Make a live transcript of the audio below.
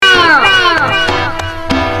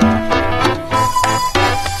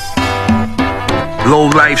Low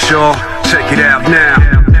Life Show. Check it out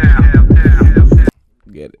now.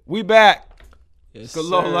 Get it. We back. Yes, It's the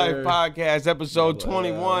Low sir. Life Podcast, episode Yes.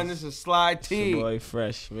 21. This is Sly It's your T. boy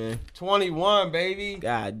Fresh, man. 21, baby.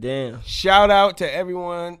 God damn. Shout out to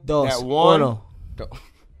everyone that won. Uno.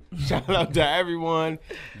 Shout out to everyone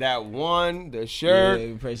that won the Yeah, shirt.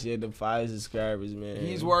 we appreciate the 5 subscribers, man.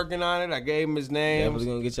 He's working on it. I gave him his name. Definitely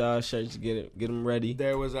gonna get y'all shirts, get them ready.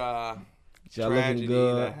 There was a Get y'all looking tragedy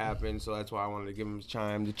good. that happened, so that's why I wanted to give him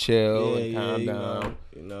time to chill and calm you down.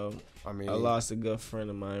 know, I mean, I lost a good friend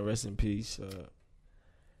of mine. Rest in peace.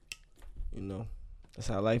 That's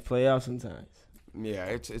how life play out sometimes. yeah,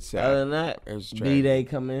 it's Other sad. than that, It's B-Day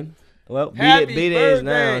come in. Well, Happy B-Day is birthday.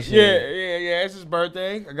 now. Shit. Yeah. It's his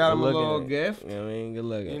birthday. I got him a Good little looking. gift. You know what I mean? Good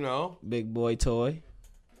looking. You know, Big boy toy.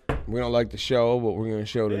 we don't like the show, but we're gonna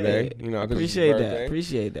show today. You know, 'cause it's his Appreciate birthday. that.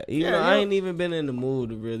 Appreciate that. Even Yeah, though I yeah. ain't even been in the mood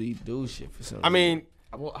to really do shit for something. I mean,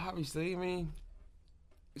 well, obviously,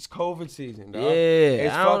 it's COVID season, dog. yeah.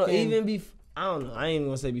 It's I don't know, fucking- even I don't know. I ain't even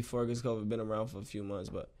gonna say before because COVID been around for a few months,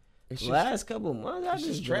 but It's just- last couple months I it's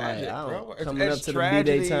just just been tragic, like, I don't, bro. It's coming up to the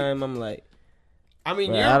tragedy. B-Day time, I'm like, I mean,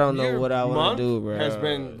 Bro, your, I don't know your what I wanna month do, bro. has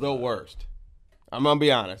been the worst. I'm gonna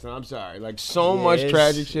be honest, and I'm sorry. Like so yeah, much it's-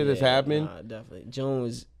 tragic shit has yeah, happened. Nah, definitely. June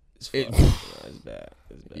was it's It- it's bad.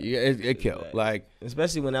 It's bad. Yeah, it It's killed. bad. Like,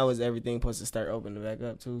 Especially when that was everything supposed to start opening back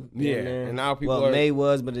up too. Yeah, Damn near. and now people well, are- May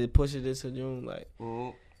was, but it pushed it to June. Like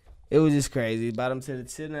it was just crazy. Bottom to the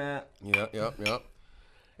chin out. Yep.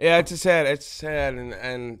 Yeah, it's sad,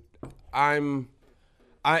 and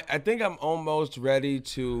I think I'm almost ready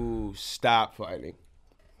to stop fighting.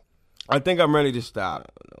 I think I'm ready to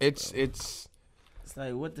stop. It's It's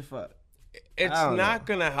like what the fuck. it's I don't not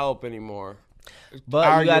gonna help anymore.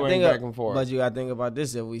 But you gotta Arguing think back and forth. But you gotta think about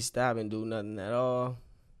this. If we stop and do nothing at all,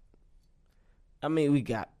 I mean, we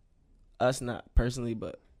got us not personally,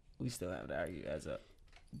 but we still have to argue as a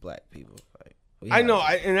black people. Like we I have know,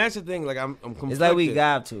 to. and that's the thing. Like I'm conflicted. It's like we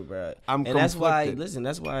got to, bro. I'm and that's why. conflicted. Listen,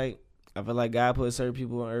 that's why I feel like God put certain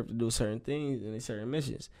people on earth to do certain things and certain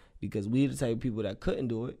missions because we the type of people that couldn't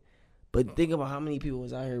do it. But think about how many people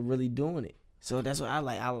was out here really doing it. So that's what I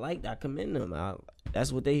like. I commend them.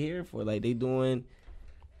 That's what they here for. Like they doing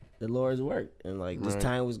the Lord's work, and like this Right.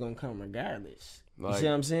 time was gonna come regardless. You Like- see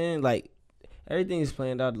what I'm saying? Like everything is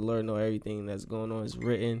planned out. The Lord know everything that's going on is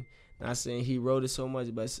written. Not saying He wrote it so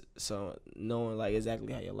much, but so knowing like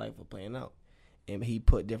exactly how your life will plan out, and He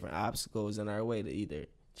put different obstacles in our way to either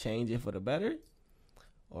change it for the better,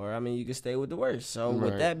 or I mean you can stay with the worst. So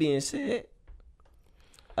with Right. that being said.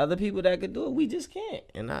 Other people that could do it, we just can't.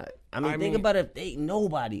 And I mean, think mean- about if no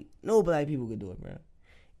black people could do it, bro.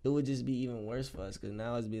 It would just be even worse for us because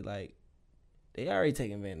now it's be like, they already take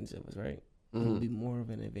advantage of us, right? It would be more of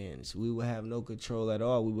an advantage. We would have no control at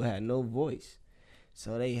all. We would have no voice.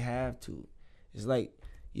 So they have to. It's like,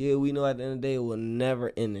 yeah, we know at the end of the day it will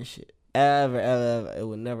never end this shit. Ever. It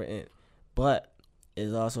will never end. But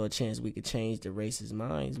there's also a chance we could change the racist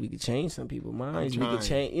minds. We could change some people's minds. We could trying.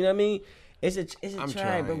 change, you know what I mean? It's a I'm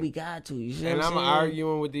try, but trying. we got to. You see And what I'm I'm saying?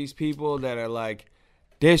 arguing with these people that are like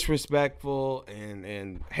disrespectful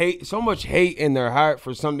and hate, so much hate in their heart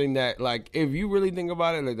for something that, like, if you really think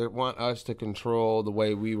about it, like, they want us to control the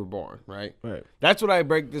way we were born, right? Right. That's what I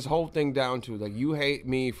break this whole thing down to. Like, you hate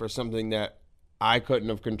me for something that I couldn't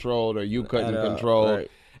have controlled or you couldn't At all, control.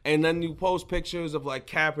 right. And then you post pictures of like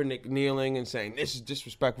Kaepernick kneeling and saying this is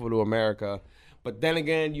disrespectful to America. But then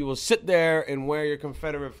again, you will sit there and wear your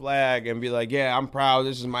Confederate flag and be like, yeah, I'm proud.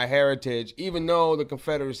 This is my heritage. Even though the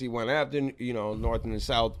Confederacy went after, North and the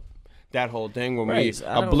South, that whole thing when Right, we so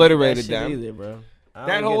I don't obliterated get that shit them. either, bro. I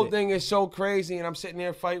That don't whole get it. thing is so crazy. And I'm sitting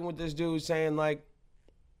there fighting with this dude saying like,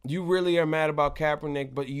 you really are mad about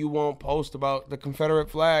Kaepernick, but you won't post about the Confederate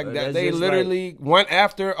flag But that that's they just literally went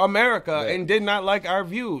after America Right. and did not like our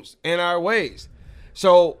views and our ways.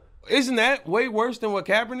 So isn't that way worse than what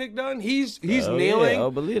Kaepernick done? He's Oh, kneeling, Yeah,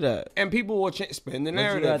 believe that. and people will spin the But you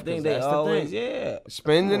narrative. gotta 'cause think they that's the always, thing. yeah.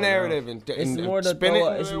 Spin the Come on, narrative now. and It's more to spin throw.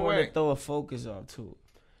 it in It's their more way. to throw a focus off too.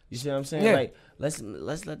 You see what I'm saying? Yeah. Like let's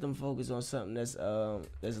let them focus on something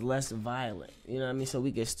that's less violent. You know what I mean? So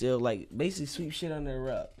we can still like basically sweep shit under the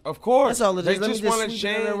rug. Of course, That's all it they is. Let me just just want to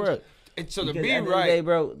sweep it under the change. rug. It's so to Because be at the end of the day, right.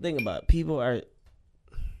 bro, think about it. People are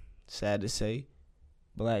sad to say,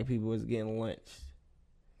 black people is getting lynched.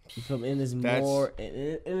 You feel me? And it's That's- more,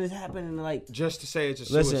 and it's happening like. Just to say it's a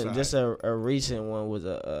suicide. Listen, just a recent one was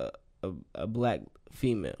a black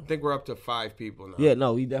female. I think we're up to 5 people now. Yeah,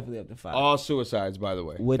 no, we definitely up to 5. All suicides, by the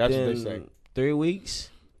way. That's what they say. Within 3 weeks,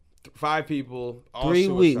 5 people. All 3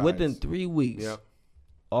 weeks, suicides. within 3 weeks, Yep.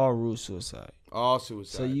 all rule suicide. All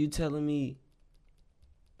suicides. So you telling me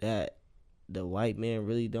that the white man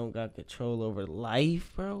really don't got control over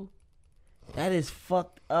life, bro, that is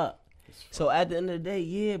fucked up. So at the end of the day,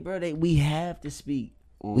 yeah, bro, we have to speak.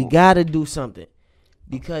 We gotta do something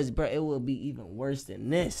because, bro, it will be even worse than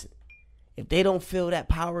this. If they don't feel that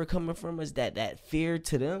power coming from us, that fear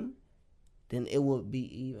to them, then it will be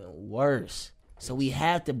even worse. So we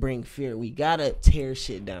have to bring fear. We gotta tear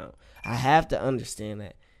shit down. I have to understand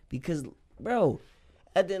that because, bro,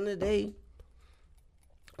 at the end of the day,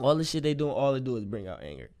 all the shit they do, all they do is bring out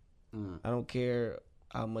anger. I don't care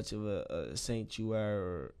how much of a saint you are,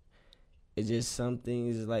 or it's just some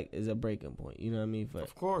things is a breaking point. You know what I mean?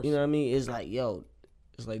 Of course. You know what I mean? It's like, yo,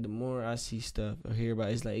 it's like the more I see stuff or hear about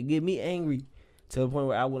it, it's like it get me angry to the point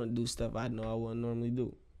where I wouldn't do stuff I know I wouldn't normally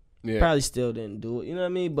do. Yeah. Probably still didn't do it. You know what I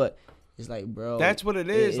mean? But it's like, bro, that's what it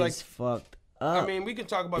is. Like, fucked up. I mean, we can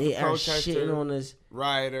talk about they the are protester shitting on us,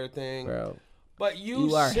 rioter thing, bro. but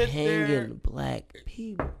you are sit hanging there black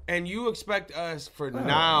people, and you expect us for Oh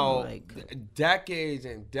now my God. decades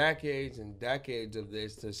and decades and decades of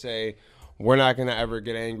this to say we're not going to ever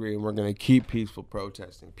get angry and we're going to keep peaceful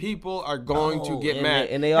protesting. People are going to get mad.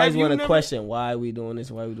 and they always Have you want to never- question why are we doing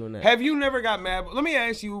this, why are we doing that. Have you never got mad? Let me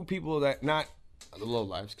ask you people that not the low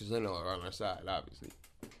lives, because they know are on our side, obviously.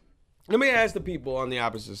 Let me ask the people on the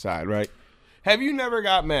opposite side, right? Have you never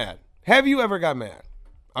got mad? Have you ever got mad?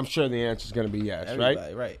 I'm sure the answer is going to be yes,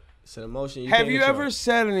 Everybody, right? It's an emotion. Have can't you control. ever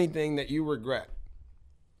said anything that you regret?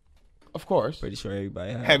 Of course. Pretty sure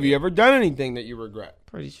everybody has. Have you ever done anything that you regret?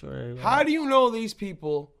 Pretty sure everybody. How do you know these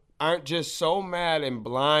people aren't just so mad and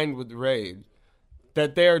blind with rage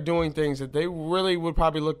that they are doing things that they really would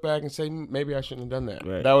probably look back and say, maybe I shouldn't have done that.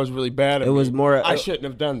 Right. That was really bad of It me. was more. I shouldn't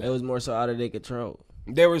have done It that. was more so out of their control.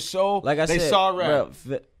 They were so, Like I they said, saw red.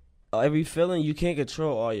 bro, every feeling you can't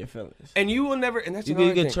control all your feelings. And you will never, and that's You another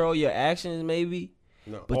can thing. control your actions maybe,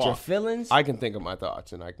 No. but Oh, your feelings. I can think of my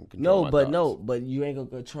thoughts and I can control my thoughts. but you ain't gonna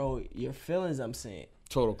control your feelings. I'm saying,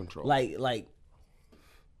 Total control. like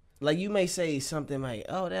you may say something like,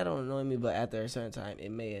 "Oh, that don't annoy me," but after a certain time, it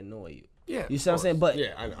may annoy you. yeah. You see what I'm saying? But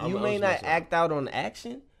yeah, I know. you may not act out on the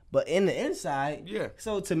action, but in the inside, Yeah.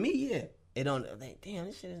 So to me, yeah, it don't. Like, damn,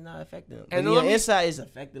 this shit is not affecting them. And And let your me- inside is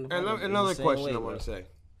affecting the. And fuck up in another the same question way, I bro. want to say.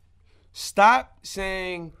 Stop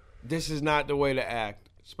saying this is not the way to act,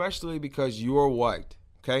 especially because you're white,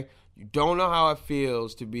 okay? You don't know how it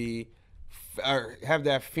feels to be, or have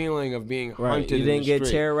that feeling of being Right, hunted you in didn't the get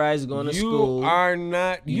street. terrorized going to You school. are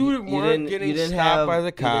not, you weren't getting stopped by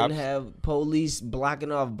the cops. You didn't have police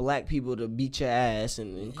blocking off black people to beat your ass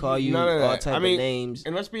and call you None of all that. type I mean, of names.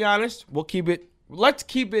 And let's be honest, let's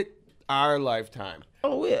keep it our lifetime.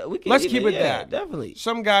 Oh yeah, we can. Let's even- keep it yeah, that. definitely.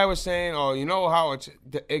 Some guy was saying, oh, you know how it's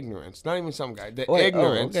the ignorance. Not even some guy. The Wait,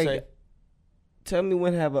 ignorance. okay. say- Tell me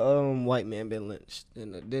when have a white man been lynched,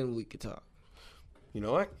 and then we could talk. you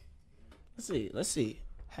know what? Let's see.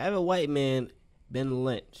 Have a white man been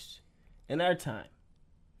lynched in our time?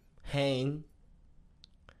 Hang.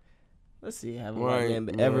 Let's see. Have a white White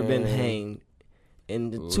man ever been man hanged in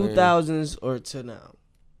the lynched. 2000s or to now?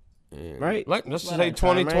 Right? Let's That's just about say that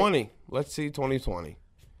time, 2020. Let's see 2020.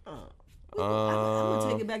 I'm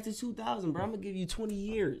gonna take it back to 2000, bro. I'm gonna give you 20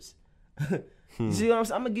 years. You see what I'm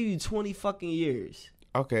saying? I'm gonna give you 20 fucking years.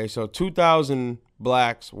 Okay, so 2,000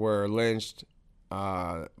 blacks were lynched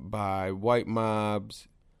by white mobs.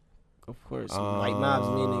 Of course, white mobs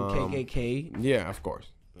meaning KKK. Yeah, of course.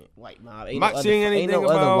 White mob. I'm not seeing ain't anything no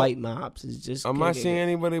other about- white mobs. It's just I'm not KKK. seeing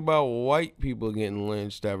anybody about white people getting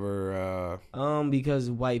lynched ever. Because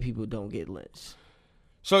white people don't get lynched.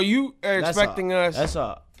 So you are That's expecting all. us That's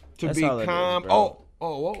all. to That's be all it is, calm? bro.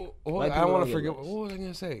 What White I people don't want don't to get forget. lynched. What was I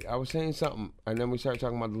gonna say? I was saying something, and then we started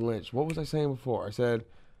talking about the lynch. What was I saying before? I said,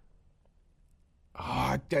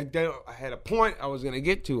 I had a point I was gonna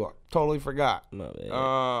get to. I totally forgot. My bad.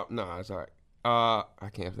 No, it's all right. I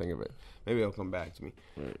can't think of it. Maybe it'll come back to me.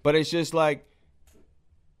 But it's just like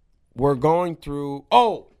we're going through.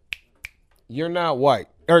 Oh, you're not white,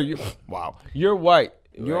 or you? Wow, you're white.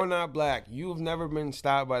 You're Right. not black. You've never been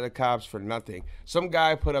stopped by the cops for nothing. Some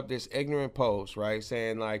guy put up this ignorant post, right,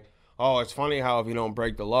 saying like, "Oh, it's funny how if you don't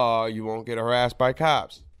break the law, you won't get harassed by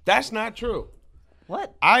cops." That's not true.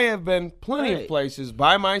 What? I have been plenty of Right. places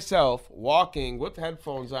by myself, walking with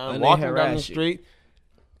headphones on, And they walking down the harass you. street.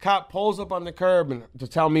 Cop pulls up on the curb and to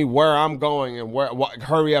tell me where I'm going and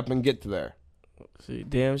hurry up and get to there. See,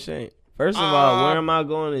 damn shame. First of all, where am I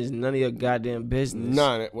going is none of your goddamn business.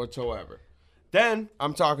 None whatsoever. Then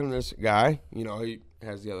I'm talking to this guy. You know, he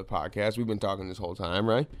has the other podcast. We've been talking this whole time,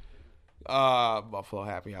 right? Buffalo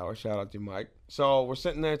Happy Hour. Shout out to Mike. So we're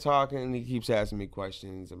sitting there talking, and he keeps asking me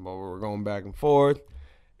questions, and we're going back and forth.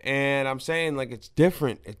 And I'm saying, like, it's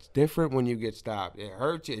different. It's different when you get stopped. It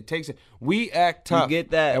hurts you. It takes it. We act tough. You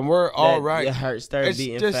get that, and we're all that right. Your heart starts It's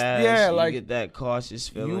beating just- fast. yeah, you like, get that cautious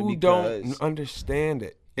feeling. You because don't understand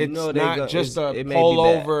it. It's know they not go- just it may pull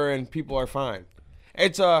be bad. over and people are fine.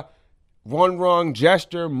 It's a one wrong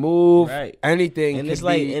gesture, move, Right. anything. and could it's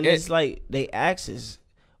like, be and it. it's like they access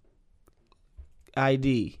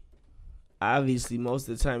ID. Obviously, most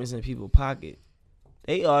of the time it's in people's pocket.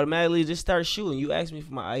 They automatically just start shooting. You ask me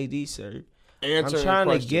for my ID, sir. Answer I'm trying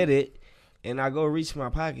the to question. get it, and I go reach my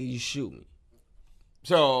pocket. You shoot me.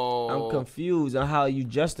 So I'm confused on how you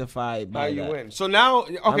justify it by how you that. win. So now,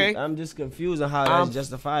 okay. I'm just confused on how I'm that's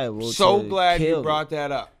justifiable. So to glad you kill me. brought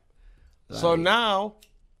that up. So Like- now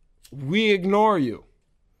we ignore you,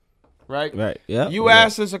 right? Right. Yeah. You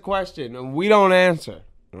ask us a question and we don't answer.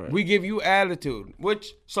 Right. We give you attitude,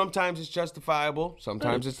 which sometimes it's justifiable,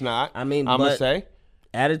 sometimes it's not. I mean, I'm gonna but say,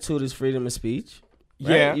 attitude is freedom of speech.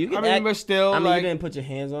 Right? yeah. You can I mean, act- but still, I mean, like, you didn't put your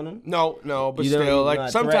hands on them. no, but You don't- still, you're like,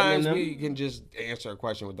 not sometimes threatening we can just answer a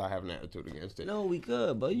question without having an attitude against it. No, we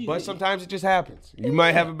could, but you. But sometimes it just happens. You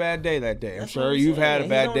might have a bad day that day. I'm That's sure what you've saying. had a He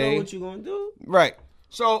bad don't day. Know what you gonna do? Right.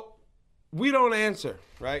 So we don't answer,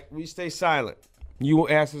 right? We stay silent. You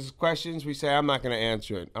ask us questions, we say, I'm not going to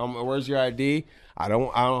answer it. Where's your ID? I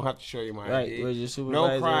don't have to show you my Right. ID. Where's your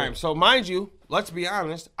supervisor? No crime. So mind you, let's be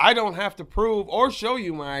honest, I don't have to prove or show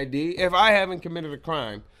you my ID if I haven't committed a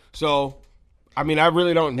crime. So, I mean, I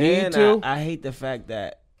really don't need And to. I hate the fact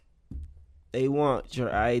that they want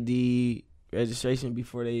your ID registration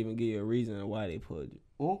before they even give you a reason of why they pulled you.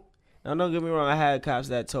 Ooh. Now, don't get me wrong. I had cops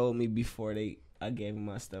that told me before I gave them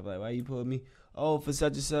my stuff, like, why you pulled me? Oh, for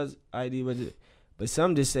such and such ID. But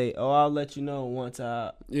some just say, oh, I'll let you know once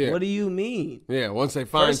I. Yeah. What do you mean? Yeah, once they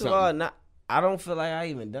find First of something. all, I don't feel like I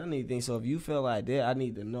even done anything. So if you feel like that, I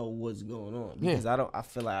need to know what's going on because I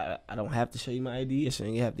feel like I don't have to show you my ID. I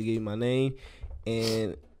shouldn't have to give you my name.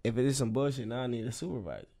 And if it is some bullshit, now I need a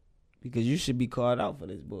supervisor because you should be called out for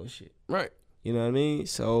this bullshit. Right. You know what I mean?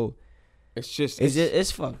 So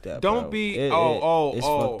it's fucked up. don't bro. be it's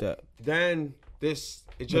fucked up. Then it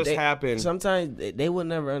But just happened. Sometimes they would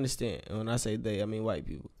never understand. When I say they, I mean white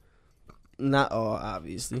people. Not all,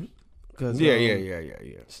 obviously. Cause, Yeah.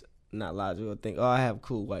 Not logical. Think, oh, I have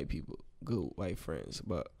cool white people, good white friends,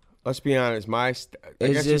 but Let's be honest. I It's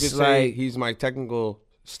guess you could just say like- he's my technical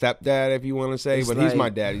stepdad, if you want to say, It's but he's like- my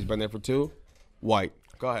dad. He's been there for 2. White.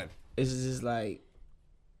 Go ahead. it's just like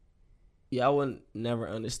y'all would never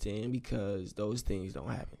understand because those things don't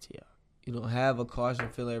happen to y'all. You don't have a caution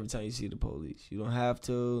feeling every time you see the police. You don't have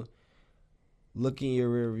to look in your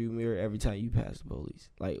rearview mirror every time you pass the police.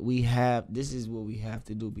 Like this is what we have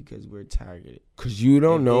to do because we're targeted. Because you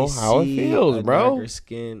don't If know they how it see feels, a bro. darker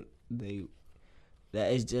skin,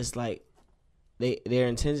 that is just like their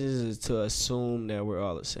intentions is to assume that we're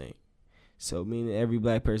all the same. So meaning every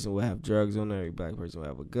black person will have drugs on them, every black person will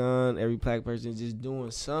have a gun, every black person is just doing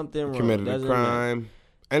something wrong. Committed a Doesn't matter. crime.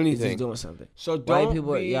 It's Anything. just doing something. So White don't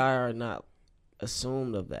people, be, y'all are not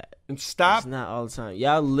assumed of that. and stop. It's not all the time.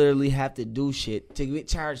 Y'all literally have to do shit to get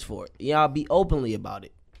charged for it. Y'all be openly about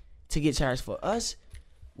it to get charged for us.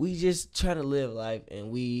 We just try to live life and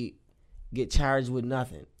we get charged with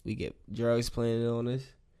nothing. We get drugs planted on us.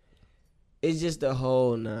 It's just the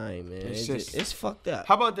whole nine, man. It's fucked up.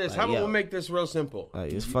 How about this? Like, How about yo. we'll make this real simple?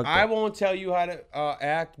 Like, it's fucked I up. won't tell you how to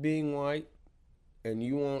act being white, and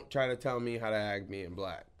you won't try to tell me how to act being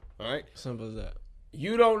black. All right? Simple as that.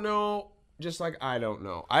 You don't know, just like I don't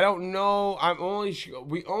know. I don't know.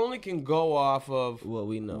 We only can go off of What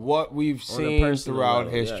we know. what we've On a seen personal throughout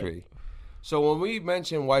level, yeah. history. So when we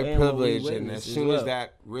mention white And what we privilege, and as witness as soon as well.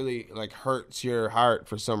 that really like hurts your heart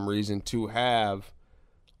for some reason to have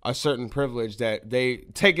a certain privilege, that they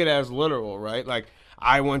take it as literal, right? Like,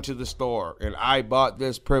 I went to the store and I bought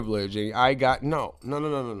this privilege and I got no.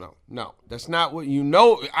 That's not what you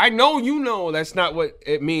know. I know you know that's not what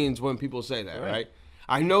it means when people say that, right?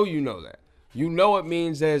 I know you know that. You know it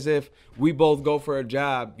means as if we both go for a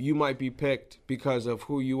job, you might be picked because of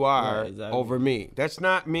who you are Right, exactly. over me. That's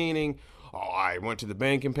not meaning, oh, I went to the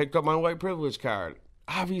bank and picked up my white privilege card.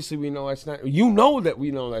 Obviously, we know that's not. You know that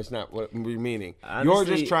we know that's not what we're meaning. You're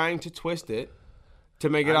Honestly, just trying to twist it to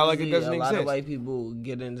make it out like it Honestly, doesn't a lot exist. of white people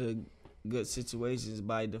get into good situations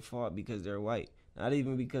by default because they're white. Not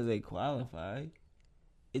even because they qualify.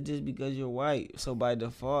 It's just because you're white. So by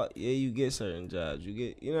default, yeah, you get certain jobs. You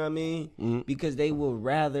get, you know what I mean? Mm-hmm. Because they will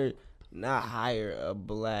rather not hire a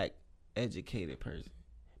black educated person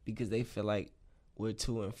because they feel like we're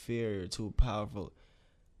too inferior, too powerful.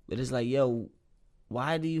 But it's like, yo,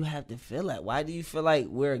 why do you have to feel that? Why do you feel like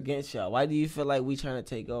we're against y'all? Why do you feel like we trying to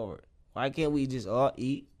take over? Why can't we just all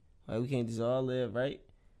eat? Why we can't just all live, right?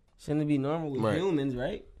 Shouldn't it be normal with Right. humans,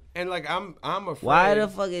 right? And like I'm afraid. Why the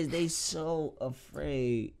fuck is they so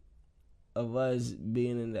afraid of us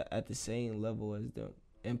being at the same level as them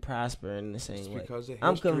and prospering in the same It's way? because of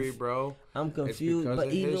I'm history, bro. I'm confused, because but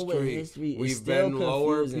of even with history, we've it's still been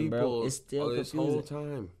lower confusing, people bro. It's still this confusing. whole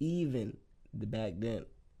time. Even back then,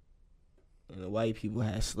 and the white people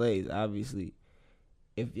had slaves, obviously.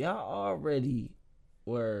 If y'all already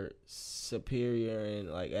were superior and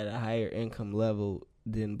like at a higher income level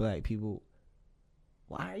than black people,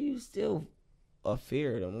 why are you still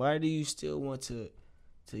afraid of them? Why do you still want to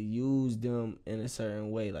use them in a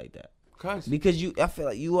certain way like that? Because I feel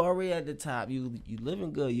like you already at the top. You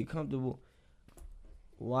living good. You're comfortable.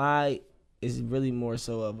 Why is it really more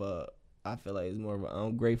so of I feel like it's more of an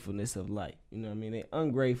ungratefulness of life. You know what I mean? They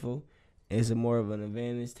ungrateful. It's more of an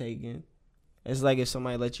advantage taken. It's like if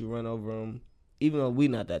somebody let you run over them, even though we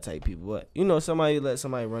not that type of people, but you know, somebody let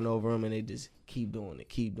somebody run over them and they just keep doing it,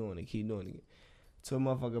 till a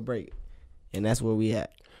motherfucker break. And that's where we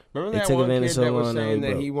at. Remember They that took one advantage kid so that was long, now saying we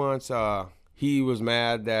that broke. he wants he was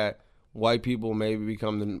mad that white people maybe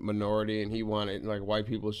become the minority and he wanted like white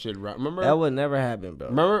people should run. Remember That would never happen, bro.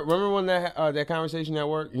 Remember when that conversation at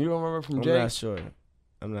work? You don't remember from I'm Jake? not sure.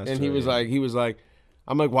 And sure, he was yeah. like,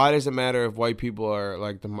 I'm like, why does it matter if white people are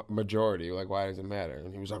like the majority? Like, why does it matter?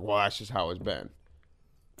 And he was like, well, that's just how it's been.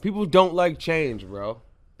 People don't like change, bro.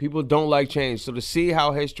 People don't like change. So to see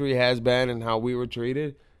how history has been and how we were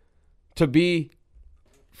treated,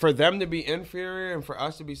 for them to be inferior and for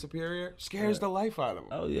us to be superior, scares the life out of them.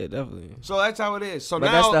 Oh yeah, definitely. So that's how it is. So But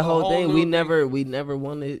now that's the whole thing. new We never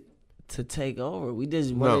wanted to take over. We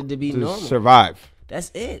just wanted to be normal. survive,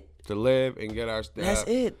 That's it. to live and get our stuff. That's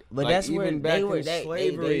it. But Like, that's where even back they were. in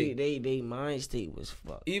slavery. They mind state was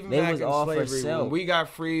fucked. Even they back was in all for slavery, self. when we got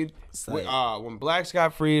freed, like- when blacks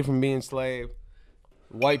got freed from being slave,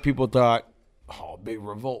 white people thought, a big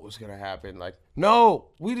revolt was gonna happen. Like, no,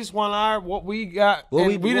 we just want what we got,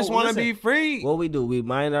 and we just want to be free. What we do, we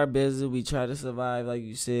mind our business. We try to survive, like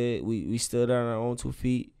you said. We stood on our own 2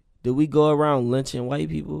 feet. Did we go around lynching white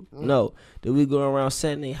people? No. Did we go around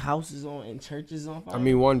setting their houses on and churches on fire? I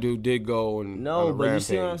mean, one dude did go and no, on a but rampage, you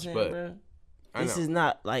see what I'm saying, but bro? I This know. is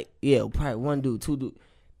not like, probably one dude, 2 dudes.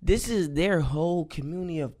 This is their whole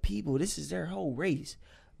community of people. This is their whole race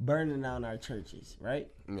burning down our churches, right?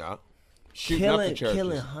 Yeah, shooting up the churches.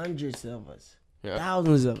 Killing hundreds of us, Yeah.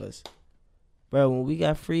 thousands of us. Bro, when we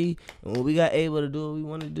got free and when we got able to do what we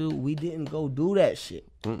want to do, we didn't go do that shit.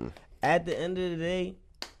 At the end of the day,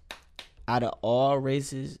 out of all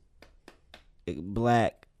races,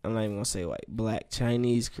 black, I'm not even going to say white, black,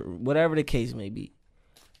 Chinese, whatever the case may be,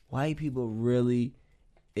 white people really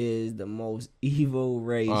is the most evil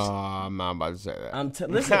race. I'm not about to say that.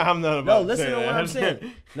 Listen, I'm not about to listen say to what that. I'm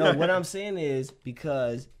saying. No, what I'm saying is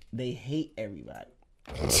because they hate everybody.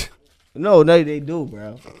 No, they do,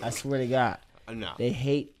 bro. I swear to God. No. They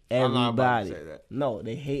hate I'm not about to everybody. say that. No,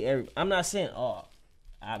 they hate every. I'm not saying all.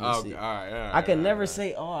 Obviously. Okay, all right. I can never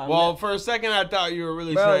say all. I'm Well, not- for a second, I thought you were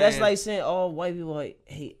really bro, saying. that's like saying all white people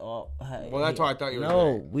hate all. Well, that's what I thought you were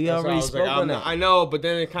No, saying. we That's why I already was spoke like, on that. I know, but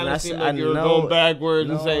then it kind And I of seemed said- like I you were know- going backwards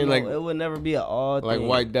and saying like it would never be an all like thing.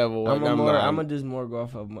 white devil. I'm Like, gonna just more go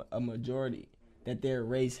off of a majority that their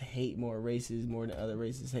race hate more races more than other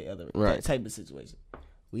races hate other Right. that type of situation.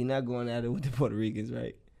 We not going at it with the Puerto Ricans,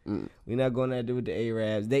 right? We not going at it with the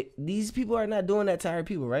Arabs. These people are not doing that to our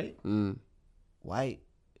people, right? White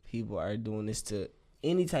people are doing this to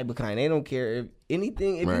any type of kind. They don't care if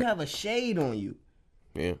anything. If Right. you have a shade on you,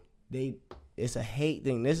 Yeah. it's a hate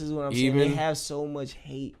thing. This is what I'm saying. They have so much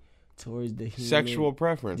hate towards the human, Sexual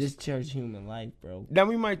preference. just towards human life, bro. Then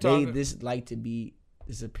we might They talk. just like to be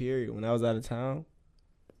superior. When I was out of town,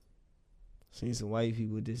 seen some white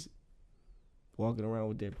people just walking around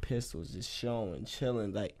with their pistols, just showing,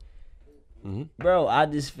 chilling, like, bro. I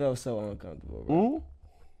just felt so uncomfortable, bro.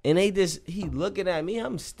 And he looking at me.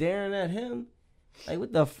 I'm staring at him. Like,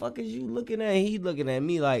 what the fuck is you looking at? He looking at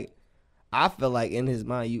me like, I feel like in his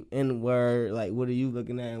mind, you N-word. Like, what are you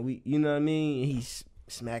looking at? And you know what I mean? He's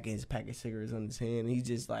smacking his pack of cigarettes on his hand. And he's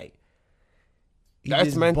just like, That's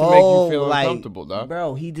just meant to make you bold, feel like, uncomfortable, dog.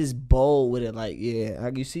 Bro, he just bold with it. Like, yeah,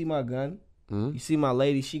 like, you see my gun? You see my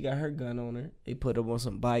lady? She got her gun on her. They put up on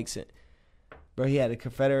some bikes. And, bro, he had a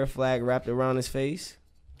Confederate flag wrapped around his face.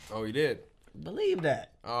 Oh, he did. Believe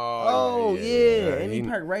that. Oh, yeah. And he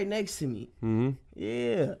parked right next to me.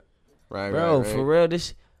 Yeah. Right, Bro, right. for real,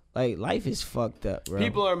 this, like, life is fucked up, bro.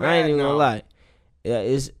 People are I mad ain't even now. gonna lie. Yeah,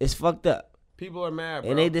 it's fucked up. People are mad, bro.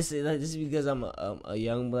 And they just like, this is because I'm a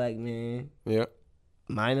young black man Yeah.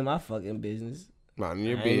 minding my fucking business. Minding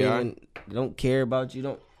your I ain't B.I. even, don't care about you.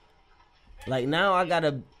 Don't, like, now I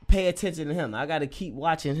gotta pay attention to him. I gotta keep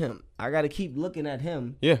watching him. I gotta keep looking at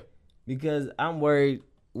him. Yeah. Because I'm worried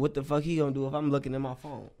what the fuck he gonna do if I'm looking at my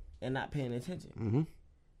phone and not paying attention. Mm-hmm.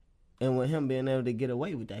 And with him being able to get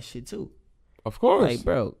away with that shit too. Of course. Like,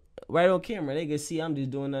 bro, right on camera, they can see I'm just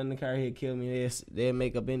doing nothing in the car. He'll kill me. They'll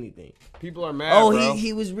make up anything. People are mad, Oh, bro.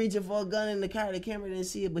 he was reaching for a gun in the car. The camera didn't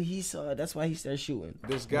see it, but he saw it. That's why he started shooting.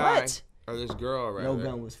 This guy What? or this girl, right? No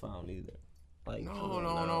gun was found either. Like,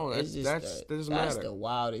 No. It's just That doesn't that's matter. the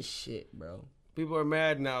wildest shit, bro. People are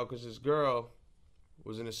mad now because this girl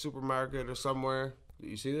was in a supermarket or somewhere. Do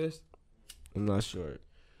you see this? I'm not sure.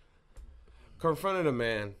 Confronted a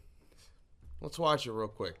man. Let's watch it real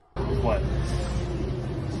quick. What?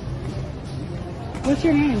 What's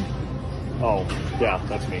your name? Oh, yeah,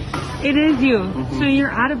 that's me. It is you. So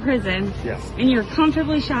you're out of prison. Yes. And you're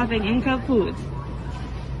comfortably shopping in Cup Foods.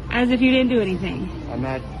 As if you didn't do anything.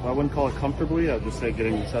 I wouldn't call it comfortably. I'd just say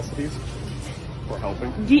getting necessities or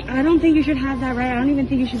helping. I don't think you should have that right. I don't even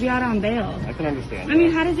think you should be out on bail. I can understand I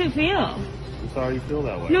mean, that. how does it feel? I'm sorry you feel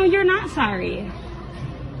that way. No, you're not sorry.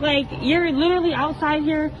 Like, you're literally outside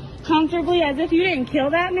here comfortably as if you didn't kill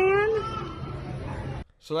that man?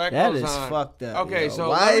 So that That goes is on. fucked up. Okay, yo. so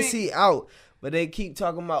why let is me- he out? But they keep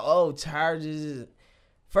talking about charges.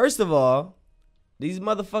 First of all, these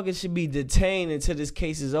motherfuckers should be detained until this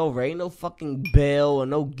case is over. Ain't no fucking bail or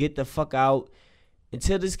no get the fuck out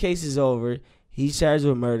until this case is over. He's charged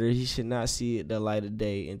with murder. He should not see the light of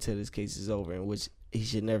day until this case is over, in which he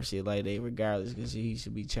should never see the light of day regardless, because he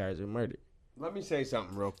should be charged with murder. Let me say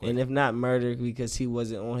something real quick. And if not murder, because he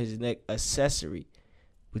wasn't on his neck, accessory.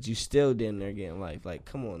 But you still didn't there getting life. Like,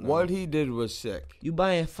 come on now. What he did was sick. You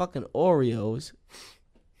buying fucking Oreos.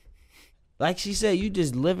 Like she said, you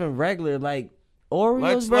just living regular. Like,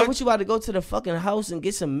 Oreos, bro? What, you about to go to the fucking house and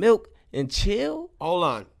get some milk and chill? Hold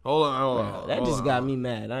on. That just got me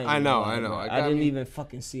mad. I know. It I got didn't me- even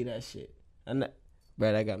fucking see that shit.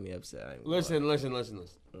 Bro, that got me upset. I ain't gonna Listen.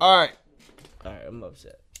 All right. lie. All right, I'm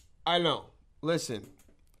upset. I know. Listen.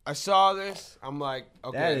 I saw this. I'm like, That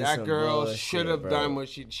okay, is that some girl bullshit, should have bro. done what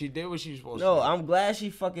she did what she was supposed to No, do. I'm glad she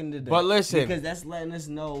fucking did that. But listen. Because that's letting us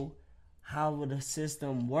know how the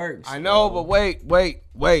system works. I know, bro. but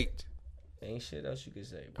wait. Ain't shit else you can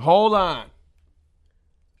say, bro. Hold on.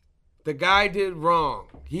 The guy did wrong.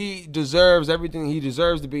 He deserves everything. He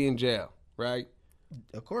deserves to be in jail, right?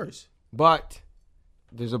 Of course. But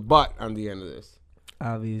there's a but on the end of this.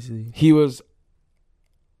 Obviously. He was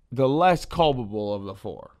the less culpable of the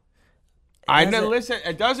four. I know. doesn't- Listen,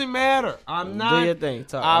 it doesn't matter. I'm not. Do your thing.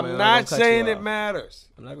 Talk. I'm not not gonna cut you saying it off. matters.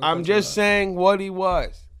 I'm not gonna I'm cut you just off. saying what he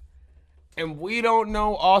was. And we don't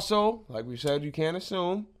know also, like we said, you can't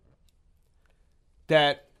assume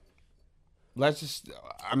that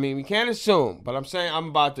we can't assume, but I'm saying I'm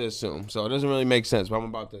about to assume. So it doesn't really make sense, but I'm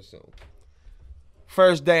about to assume.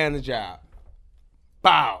 First day on the job.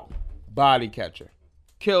 Bow. Body catcher.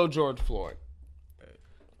 Kill George Floyd.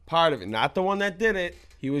 Part of it. Not the one that did it.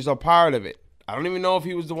 He was a part of it. I don't even know if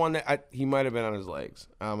he was the one that he might have been on his legs.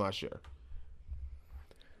 I'm not sure.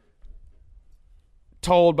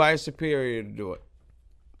 Told by a superior to do it.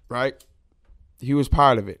 Right? He was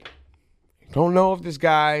part of it. Don't know if this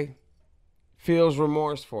guy feels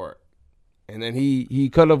remorse for it. And then he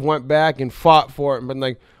could have went back and fought for it and been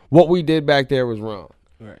like, what we did back there was wrong.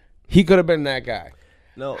 Right. He could have been that guy.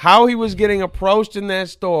 No. How he was getting approached in that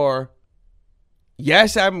store,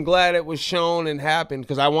 yes, I'm glad it was shown and happened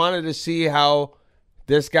because I wanted to see how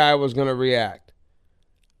this guy was going to react.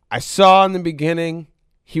 I saw in the beginning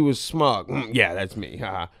he was smug. Yeah, that's me.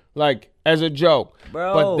 haha. Like, as a joke.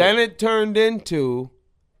 Bro. But then it turned into,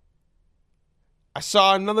 I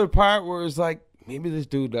saw another part where it's like, maybe this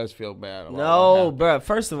dude does feel bad. about what No, happened. bro.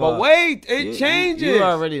 First of all. But wait, it changes. You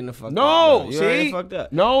already in the fuck No, up. Bro. You see? already fucked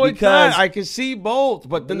up. No, it's Because- not. I can see both.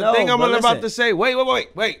 But then the No, thing I'm but about listen. to say,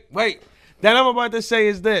 wait. Then I'm about to say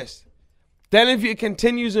is this. Then if he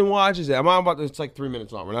continues and watches it, it's like 3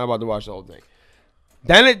 minutes long. We're not about to watch the whole thing.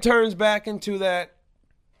 Then it turns back into that,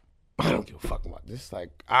 I don't give a fuck about this. Like,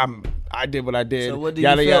 I did what I did. So what do you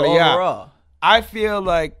yada, feel yada, yada. overall? I feel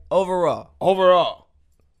like overall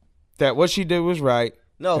that what she did was right.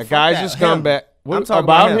 No, the fuck guy's that. a scumbag. Him. What, I'm talking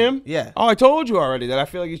about about him? him. Yeah. Oh, I told you already that I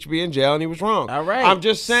feel like he should be in jail and he was wrong. All right. I'm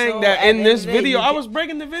just saying So, that at in the this end of the day, video, you I can- was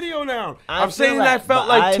breaking the video down. I I'm saying feel that like- felt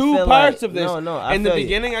but like I two feel parts like- of this. no, I in the feel you.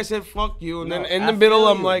 beginning, I said "fuck you," and then in I the middle, feel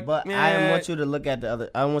I'm you, like, but man. I want you to look at the other.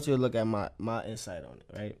 I want you to look at my insight on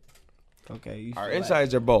it, right? Okay. You Our feel like-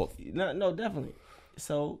 insides are both. No, definitely.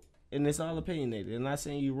 So, and it's all opinionated. I'm not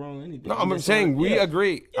saying you wrong or anything. No, I'm just saying we yeah.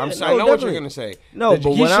 agree. Yeah, I no, know what you're definitely. gonna say. No, That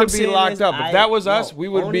but he what I'm should be saying locked is up. If that was us, we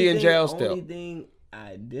would be in jail still. Only thing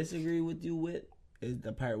I disagree with you with is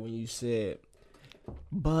the part when you said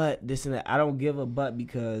but this and that. I don't give a butt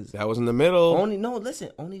because That was in the middle.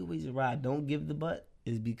 only reason why I don't give the butt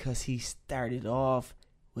is because he started off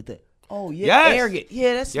with the Yes. arrogant.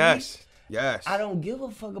 Yeah, that's Yes. me. Yes. I don't give a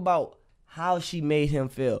fuck about how she made him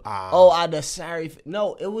feel. Ah. I just sorry.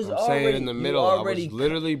 No, it was I'm already saying in the you middle. Already, I was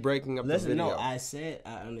literally breaking up listen, the video. no, I said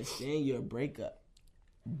I understand your breakup,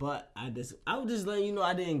 but I was just letting you know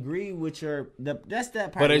I didn't agree with that's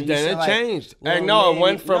that part. But when you then said, it like, changed. well, And no, it maybe-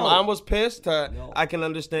 went from no. I was pissed to No. I can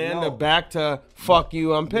understand No. to back to fuck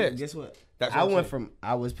you, I'm pissed. Guess what? That's I what I'm went saying. from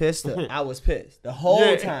I was pissed to I was pissed the whole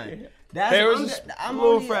Yeah. time. That's There was I'm a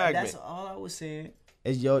little only, fragment. That's all I was saying.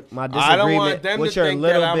 Is my I disagreement don't want them to with your think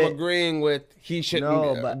little that I'm bit. agreeing with he shouldn't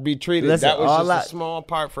No, but be treated. listen, that was all just I- a small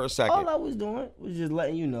part for a second. All I was doing was just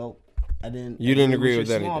letting you know I didn't. You didn't agree with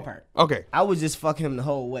your anything. small part. Okay. I was just fucking him the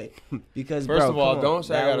whole way because First bro, of all, come on, don't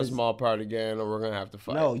say I that got was- a small part again, or we're gonna have to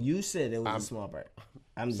fight. No, you said it was a small part.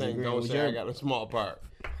 I'm just saying, agreeing don't with say your I got a small part.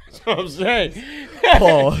 That's what I'm saying.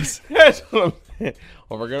 pause. That's what I'm saying.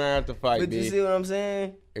 Well, we're gonna have to fight, But you B. see what I'm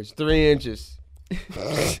saying? It's 3 inches.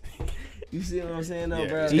 You see what I'm saying, though, Yeah,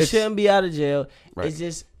 bro? it's- He shouldn't be out of jail. Right. It's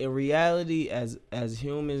just in reality, as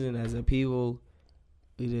humans and as a people,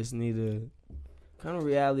 we just need to come to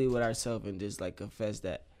reality with ourselves and just like confess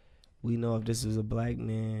that we know if this was a black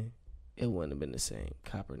man, it wouldn't have been the same,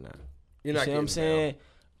 cop or not. You're You not see what I'm getting saying?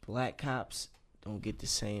 Black cops don't get the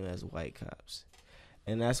same as white cops,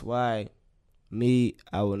 and that's why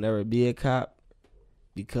I will never be a cop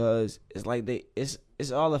because it's like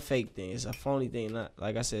it's all a fake thing. It's a phony thing. Not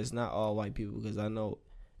like I said, it's not all white people because I know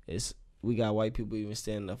we got white people even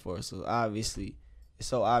standing up for us. So obviously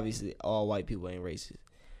all white people ain't racist.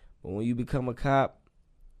 But when you become a cop,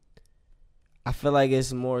 I feel like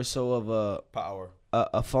it's more so of power.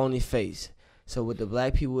 a phony face. So what the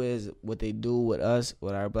black people is what they do with us,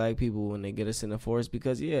 with our black people when they get us in the force.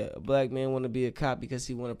 Because a black man want to be a cop because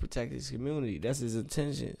he want to protect his community. That's his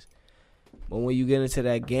intentions. But when you get into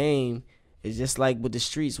that game, it's just like with the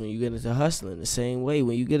streets. When you get into hustling, the same way.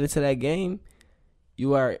 When you get into that game,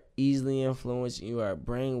 you are easily influenced. You are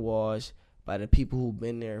brainwashed by the people who've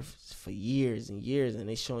been there for years and years, and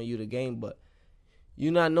they showing you the game. But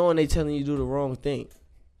you not knowing they telling you to do the wrong thing.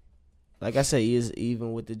 Like I say,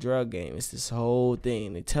 even with the drug game, it's this whole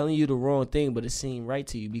thing. They're telling you the wrong thing, but it seemed right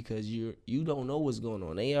to you because you don't know what's going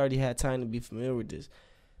on. They already had time to be familiar with this.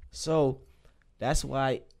 So that's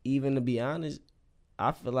why, even to be honest,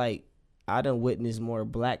 I feel like I done witnessed more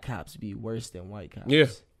black cops be worse than white cops. Yeah.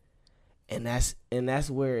 And that's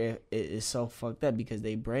where it is so fucked up because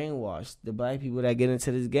they brainwash the black people that get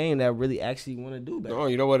into this game that really actually want to do better. No,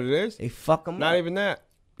 you know what it is? They fuck them Not up. even that.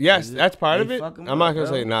 Yes, Is it- that's part they of it. fuck 'em I'm not up, gonna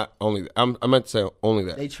bro. say not only that. I meant to say only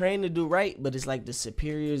that. They train to do right, but it's like the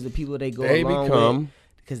superiors, the people they go They along become with,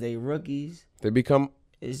 because they rookies. they become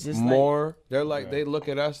It's just more. They're like they look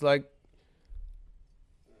at us like,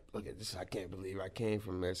 look at this. I can't believe I came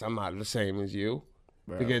from this. I'm not the same as you.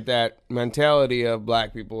 To get that mentality of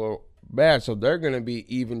black people are bad, so they're gonna be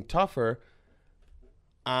even tougher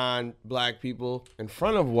on black people in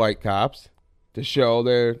front of white cops to show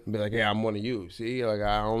be like, yeah, I'm one of you. See, like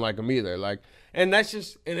I don't like them either. Like, and that's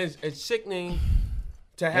just it's sickening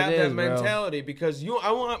to have It that is, bro. mentality because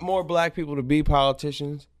I want more black people to be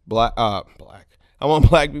politicians. I want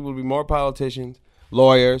black people to be more politicians,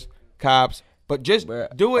 lawyers, cops, but just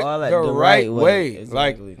Bruh, do it all that the right way.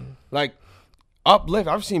 Exactly. Like uplift.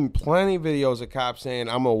 I've seen plenty of videos of cops saying,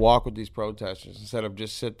 I'm gonna walk with these protesters instead of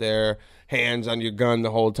just sit there, hands on your gun the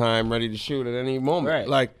whole time, ready to shoot at any moment. Right.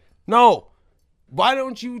 Like, no. Why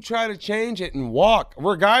don't you try to change it and walk,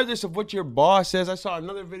 regardless of what your boss says? I saw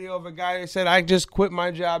another video of a guy that said, I just quit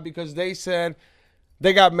my job because they said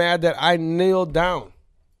they got mad that I kneeled down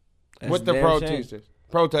with the damn shame.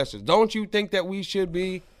 protesters. Don't you think that we should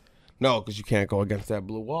be? No, because you can't go against that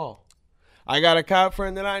blue wall. I got a cop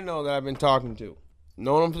friend that I know that I've been talking to.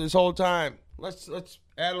 Known him for this whole time. Let's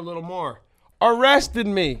add a little more. Arrested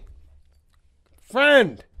me.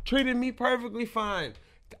 Friend. Treated me perfectly fine.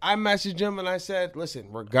 I messaged him and I said, listen,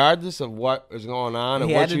 regardless of what is going on and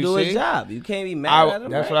He what had to you do see, his job. You can't be mad at him.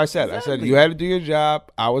 that's right? what I said. I said, Exactly. you had to do your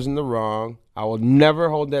job. I was in the wrong. I will never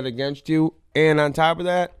hold that against you. And on top of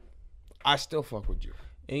that, I still fuck with you.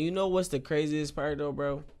 And you know what's the craziest part though,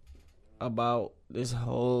 bro? About this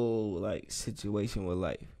whole like situation with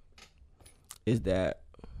life is that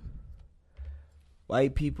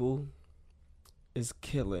white people is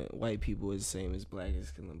killing white people is the same as black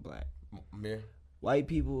is killing black. Yeah. White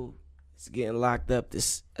people is getting locked up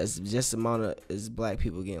this as just amount of as black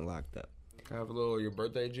people getting locked up. Have a little of your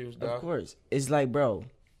birthday juice, dog. Of course. It's like, bro,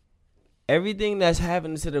 everything that's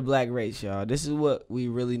happening to the black race, y'all, this is what we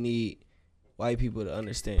really need white people to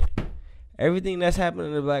understand. everything that's happening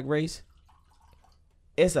in the black race,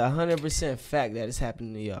 it's 100% fact that it's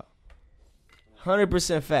happening to y'all.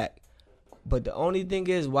 100% fact. But the only thing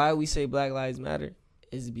is why we say Black Lives Matter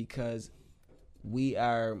is because we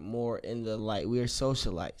are more in the light. We are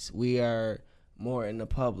socialites. We are more in the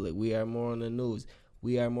public. We are more on the news.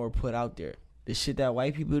 We are more put out there. The shit that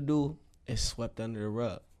white people do is swept under the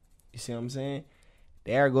rug. You see what I'm saying?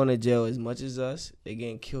 They are going to jail as much as us. They're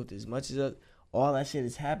getting killed as much as us. All that shit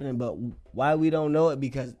is happening. But why we don't know it?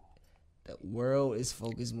 Because the world is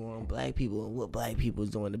focused more on black people and what black people is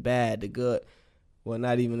doing. The bad, the good. Well,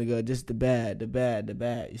 not even the good. Just the bad, the bad, the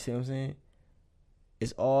bad. You see what I'm saying?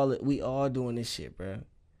 It's all, we all doing this shit, bro.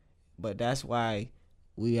 But that's why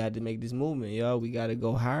we had to make this movement, y'all. We got to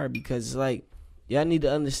go hard because it's like, y'all need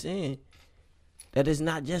to understand that it's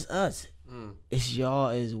not just us. It's y'all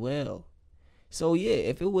as well. So, yeah,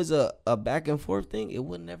 if it was a back and forth thing, it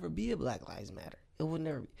would never be a Black Lives Matter. It would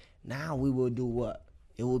never be. Now we will do what?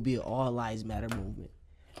 It would be an All Lives Matter movement.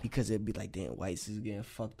 Because it'd be like, damn, whites is getting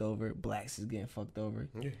fucked over, blacks is getting fucked over.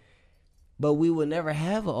 Yeah. But we would never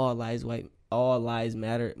have an All Lives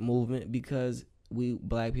Matter movement because we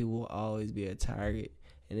black people will always be a target.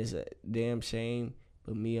 And it's a damn shame.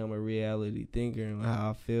 But me, I'm a reality thinker, and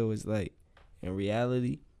how I feel is like, in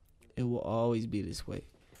reality, it will always be this way.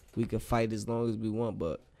 We can fight as long as we want,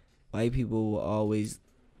 but white people will always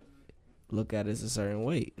look at us a certain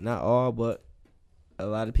way. Not all, but a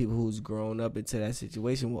lot of people who's grown up into that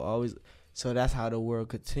situation will always. So that's how the world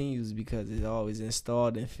continues because it's always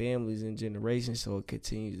installed in families and generations. So it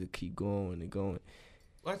continues to keep going and going.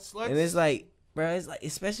 Let's. And it's like, bro, it's like,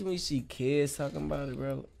 especially when you see kids talking about it,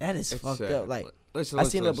 bro. That is fucked up. Like, I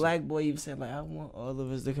seen a black boy even say, like, I want all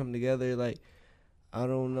of us to come together. Like, I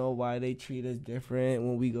don't know why they treat us different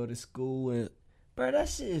when we go to school. And bro, that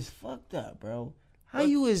shit is fucked up, bro. How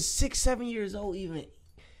you is 6, 7 years old even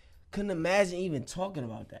couldn't imagine even talking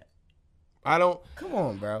about that? Come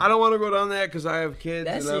on, bro. I don't want to go down there because I have kids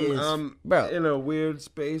and I'm bro, in a weird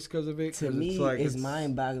space because of it. To me, it's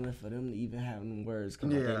mind-boggling for them to even have them words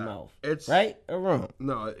come out their mouth. It's right or wrong.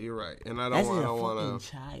 No, you're right, and I don't want to.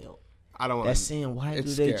 Child. I don't want. That's saying why do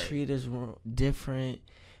they treat us different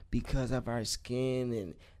because of our skin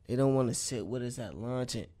and they don't want to sit with us at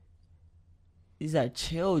lunch and these are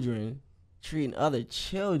children treating other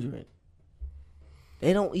children.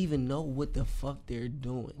 They don't even know what the fuck they're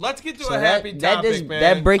doing. Let's get to a happy topic,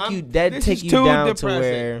 man. That take you down depressing. To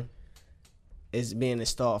where it's being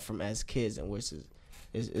installed from as kids and which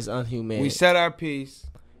is unhumane. We said our piece.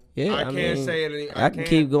 Yeah, I can't say it anymore. I can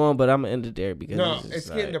keep going, but I'm gonna end it there because it's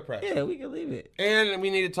getting depressing. Yeah, we can leave it. And we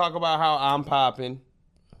need to talk about how I'm popping.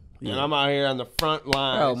 Yeah. And I'm out here on the front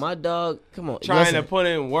lines. Bro, my dog, come on. Trying to put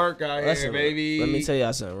in work out here, baby. Let me tell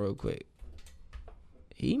y'all something real quick.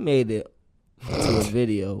 He made it to a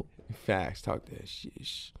video. Facts, talk that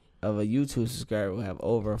shit. Of a YouTube subscriber who have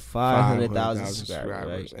over 500,000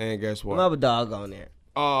 subscribers. Right? And guess what? Another dog on there.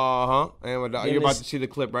 And my dog. You're about to see the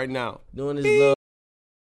clip right now. Doing his little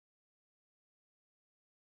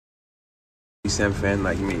 50 Cent fan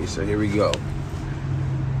like me, so here we go.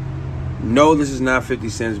 No, this is not 50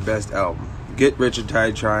 Cent's best album. Get Rich or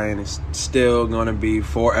Die Trying is still gonna be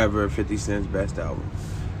forever 50 Cent's best album.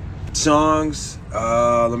 Songs,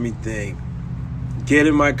 let me think. Get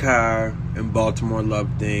in My Car and Baltimore Love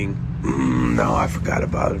Thing. No, I forgot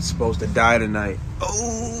about it. Supposed to Die Tonight.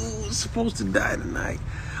 Oh, Supposed to Die Tonight.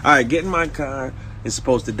 All right, Get in My Car and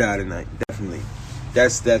Supposed to Die Tonight. Definitely.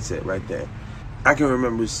 That's it right there. I can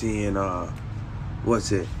remember seeing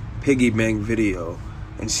Piggy Bank video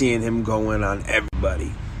and seeing him going on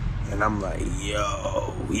everybody. And I'm like,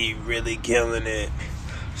 yo, he really killing it.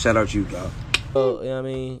 Shout out you, dog. You know what I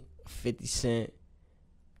mean? 50 Cent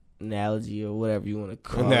analogy or whatever you want to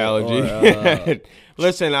call it. Or,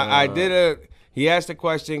 listen, I did he asked a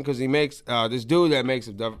question because he makes, this dude that makes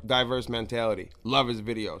a diverse mentality. Love his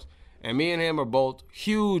videos. And me and him are both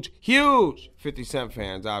huge 50 Cent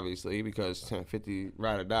fans, obviously, because 50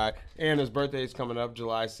 Ride or Die. And his birthday is coming up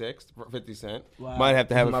July 6th, 50 Cent. Wow. Might have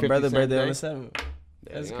to have a 50 brother's Cent birthday day. On the 7th.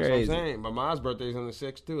 That's crazy. What I'm saying. My mom's birthday's on the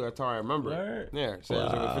 6th, too. That's how I remember it. Yeah, so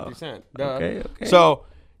it was 50 Cent. Duh. Okay. So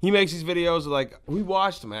he makes these videos like, we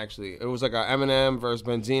watched them, actually. It was like a Eminem versus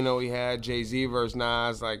Benzino he had, Jay-Z versus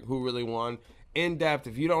Nas, like, who really won. In depth.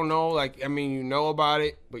 If you don't know, like, I mean, you know about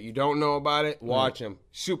it, but you don't know about it, watch him.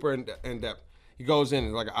 Super in depth. He goes in,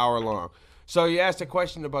 it's like an hour long. So he asked a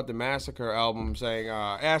question about the Massacre album, saying,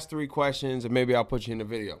 ask 3 questions and maybe I'll put you in the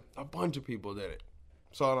video. A bunch of people did it.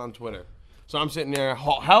 Saw it on Twitter. So I'm sitting there,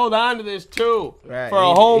 held on to this too. Right. For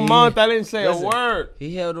a whole month, I didn't say a word.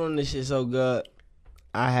 He held on to this shit so good.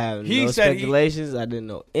 I have no speculations. I didn't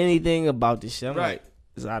know anything about this shit. I'm like,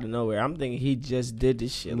 it's out of nowhere. I'm thinking he just did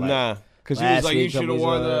this shit. Like, nah, because he was last like, you week, should have couple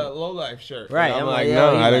wore weeks the ago. Low Life shirt. Right. And I'm I'm like, like,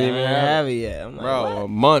 no, yo, I didn't even have it yet. I'm like, Bro, what? a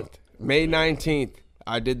month. May 19th,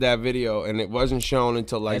 I did that video, and it wasn't shown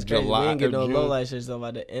until like That's crazy. July We didn't get no or June. low light shirts until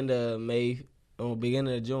about the end of May or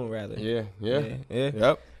beginning of June, rather. Yeah. Yeah.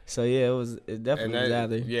 Yep. So yeah, it definitely was out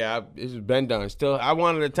there. Yeah, it's been done. Still, I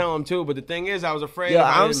wanted to tell him too, but the thing is, I was afraid. Yo, if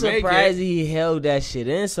I I'm didn't make surprised it, he held that shit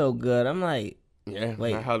in so good. I'm like, Yeah,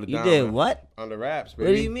 wait, I held it you down, did man. what? On the raps, baby.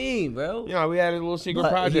 What do you mean, bro? You know, we had a little secret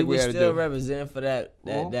But project he we was had to still do. representing for that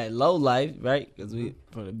low life, right? Because we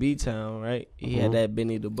from the B town, right? He had that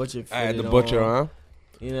Benny the Butcher. I had the fitted butcher, on. huh?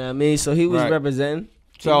 You know what I mean? So he was Right. representing.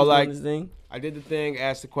 He So, was doing like, his thing. I did the thing,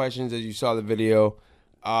 asked the questions as you saw the video.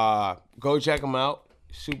 Go check them out.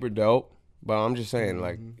 Super dope. But I'm just saying,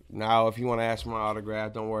 like, now if you want to ask for my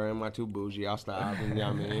autograph, don't worry, I'm not too bougie. I'll stop. And, you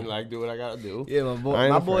know what I mean? Like, do what I got to do. Yeah, I my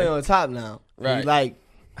ain't boy afraid. on top now. Right. He like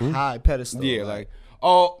high pedestal. Yeah, like,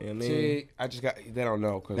 oh, You know what I see, mean? I just got, they don't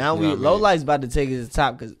know. 'Cause, now you know what I Low mean? Light's about to take it to the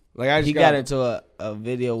top because Like, I just he got into a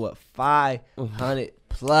video with 500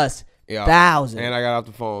 plus Yeah. thousand. And I got off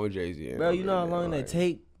the phone with Jay-Z. Bro, you know how long that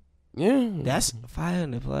take? Yeah. That's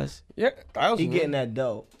 500 plus. Yeah. He getting that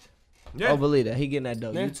dough. Yeah. Oh, believe that. He getting that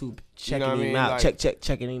dough. Yeah. YouTube checking what I him mean? out. Like-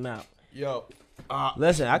 Checking him out. Yo.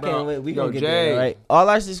 Listen, I Bro, can't wait. We yo, gonna get Jay. there, all right? All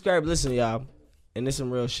our subscribers, listen, y'all, and this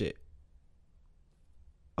some real shit.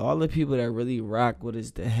 All the people that really rock with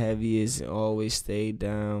us the heaviest and always stay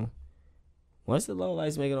down. Once the Low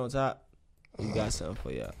Lights make it on top, we got something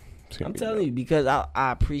for y'all. I'm telling you, because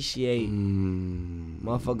I appreciate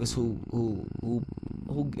motherfuckers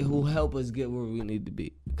who help us get where we need to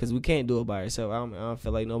be. Because we can't do it by ourselves. I don't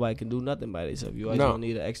feel like nobody can do nothing by themselves. You always No. gonna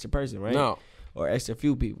need an extra person, right? No. Or extra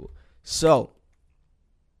few people. So,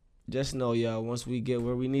 just know, y'all, once we get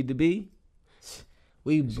where we need to be,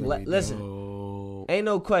 listen. Ain't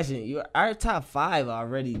no question. Our top 5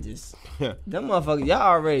 already just them motherfuckers. Y'all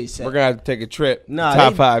already set. We're going to have to take a trip. Nah,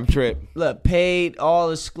 Top they- 5 trip. Look, paid,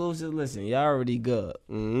 all exclusive. Listen, y'all already good.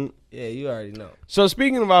 Mm-hmm. Yeah, you already know. So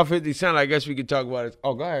speaking about 50 Cent, I guess we could talk about it.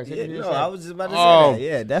 Oh, go ahead. Yeah, Say no, what I you was just about to Oh. say that.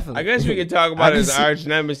 Yeah, definitely. I guess we could talk about I his can see- arch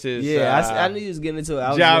nemesis. Yeah, I knew you was getting into it. I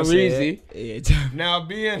was Ja gonna say Reezy. it. Yeah, Now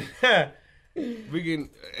being, we can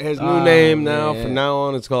his new name now. man. From now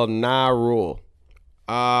on, it's called Nah Rule.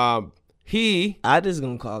 He I just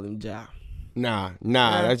gonna call him Ja. nah,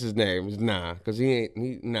 that's his name. It's Nah, because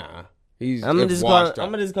nah. He's I'm gonna it's just washed call. up.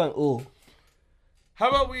 I'm gonna just call him Ooh, How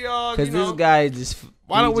about we all? because You know, this guy just.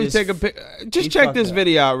 why don't he we just- take a pic? he Just check fucked this up.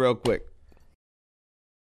 video out real quick.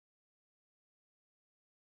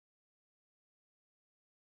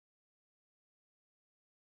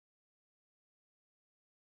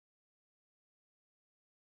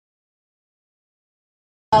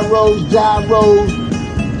 Gyros.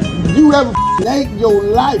 You ever ate your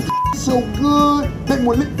life so good? Think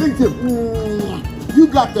to you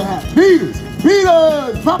got to have Peters,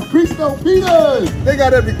 Papa Cristo, Peters. They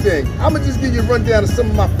got everything. I'ma just give you a rundown of some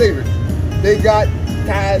of my favorites. They got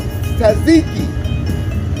tzatziki.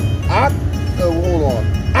 Hold on.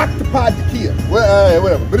 Octopi tequila. Well,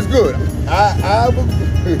 whatever, but it's good.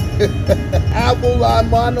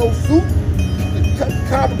 Abolamano soup.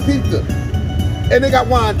 Copper pizza. And they got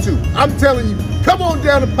wine too. I'm telling you, come on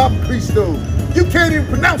down to Papa Cristo's. You can't even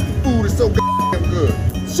pronounce the food, it's so goddamn good.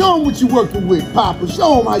 Show them what you working with, Papa.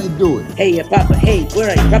 Show them how you do it. Hey, Papa, hey, where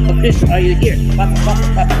are you? Papa Cristo, are you here?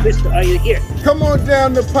 Papa Cristo, are you here? Come on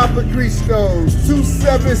down to Papa Cristo's,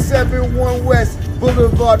 2771 West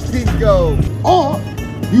Boulevard, Pico. Or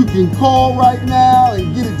you can call right now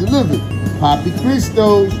and get it delivered. Papa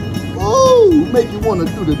Cristo's, ooh, make you want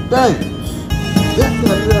to do the dance.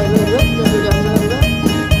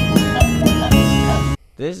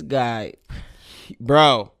 This guy.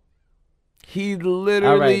 Bro, he All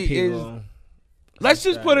literally right, is. people. Let's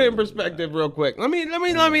just put it in perspective real quick. Let me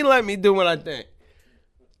do what I think.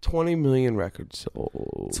 20 million records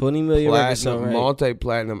sold. 20 million records sold, right?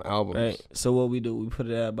 Multi-platinum albums. Right. So what we do? We put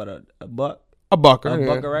it at about a buck. A bucker. A yeah,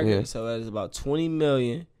 buck a record. yeah. So that's about 20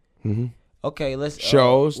 million. Mhm. Okay, let's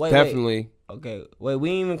Shows, wait. definitely. Okay, wait. We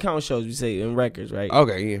ain't even count shows. We say in records, right?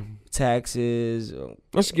 Okay, yeah. Taxes.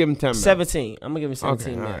 Let's give him 10 million. 17. I'm gonna give him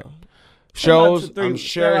 17 Okay, all now. right. Shows, About I'm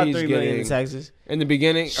sure about he's 3 million in getting. taxes. In the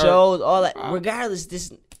beginning. Shows, all that. Regardless,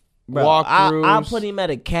 this. Bro, Walkthroughs. I'll put him at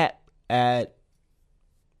a cap at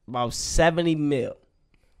about 70 mil,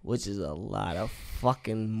 which is a lot of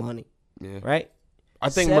fucking money, Yeah. right? I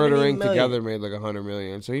think 70 Murder Inc. million. together made like 100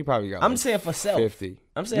 million. So he probably got I'm like saying for self. 50.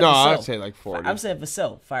 I'm saying no, for I'd self. say like 40. I'm saying for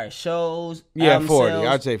self. Fire shows. Yeah, album 40. sales.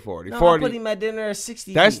 I'd say 40. No, 40. I put him at dinner at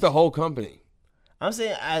 60. That's each. the whole company. I'm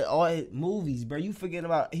saying all his movies, bro. You forget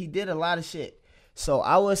about he did a lot of shit. So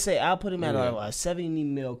I would say I'll put him at Yeah. a 70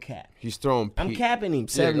 mil cap. He's throwing. I'm capping him Yeah,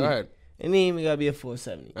 70. go ahead. And he ain't even gotta be a full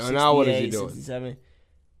 70. And now what is he 68, doing? 67.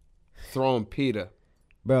 Throwing Peter.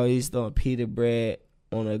 Bro, he's throwing pita bread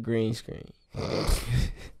on a green screen.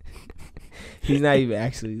 He's not even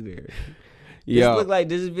actually there. This look like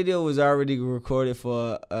this video was already recorded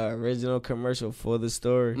for an original commercial for the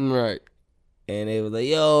store. Right. And they was like,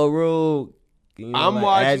 yo, Rube, can you I'm like,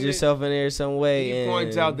 watching add it. yourself in there some way? He and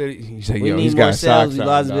points out that he's like, we yo, need he's more got sales. socks We on,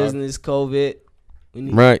 lost dog. business, COVID. We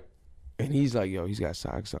need Right. And he's like, yo, he's got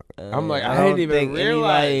socks on. I'm like, I didn't even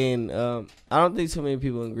realize. I don't think too many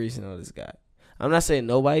people in Greece know this guy. I'm not saying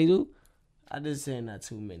nobody do. I'm just saying not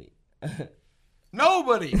too many.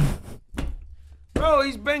 Nobody. Bro,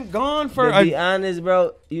 he's been gone for To be honest,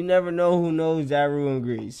 bro, you never know who knows Ja Rule in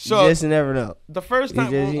Greece. So, you just never know. the first You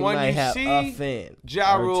time just- you when might you have see a fan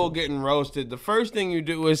Ja or Rule two. getting roasted, the first thing you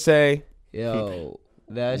do is say, Yo,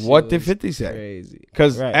 that shit what did was 50 say? Crazy.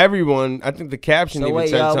 Because Right. everyone, I think the caption So even wait,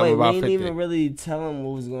 said y'all, something wait, about we 50. didn't even really tell him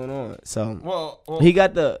what was going on. So Well, he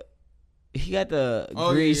got the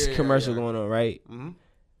Oh, Grease yeah, commercial yeah. going on, right? Mhm.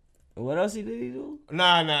 What else did he do?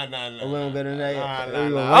 Nah. We don't go to that yet. Nah.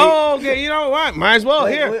 We gonna Oh, okay. You know what? Might as well.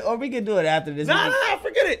 wait. Here. Wait, or we can do it after this. Nah,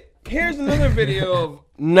 forget it. Here's another video of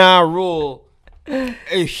Ja Rule.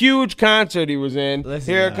 A huge concert he was in.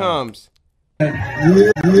 Listen, Here it y'all. comes. Yeah,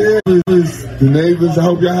 the neighbors. I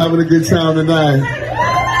hope y'all having a good time tonight.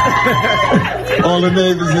 All the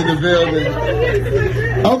neighbors in the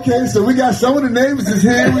building. Okay, so we got some of the neighbors is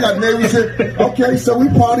here. We got neighbors here. Okay, so we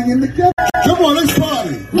partying together. Come on, let's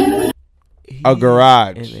party. A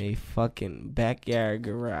garage. In a fucking backyard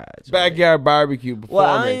garage. right? Backyard barbecue Well, I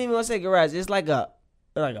don't performing. even want to say garage. It's like a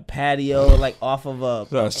patio, like off of a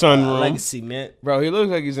sunroom. like cement. Bro, he looks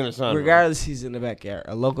like he's in a sunroom. Regardless, he's in the backyard,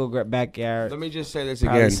 a local backyard. Let me just say this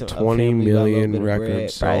Probably again. some- a 20 family got a little million bit of bread,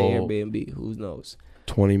 records probably sold. Airbnb, who knows?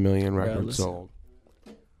 20 million Bro, records listen. sold.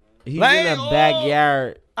 He's Like, in a oh,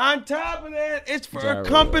 backyard. On top of that, it's for Ja a Rule,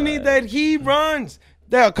 company right. that he runs.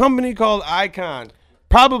 They're a company called Icon.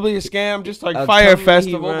 Probably a scam, just like A Fire company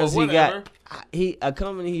Festival, he runs, but whatever. a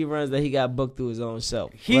company he runs that he got booked through his own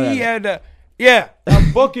self. He Whatever. had a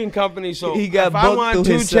booking company. So He got if I booked want through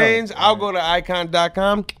 2 himself. Chainz, I'll go to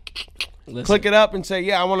icon.com, Listen, click it up, and say,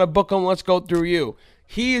 yeah, I want to book them. Let's go through you.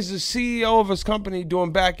 He is the CEO of his company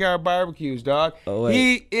doing backyard barbecues, dog. Oh, wait.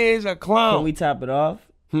 He is a clown. Can we top it off?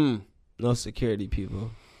 Hmm. No security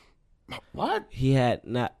people. What? He had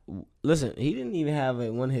not. Listen, he didn't even have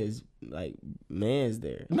one of his like mans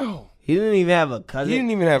there. No. He didn't even have a cousin. He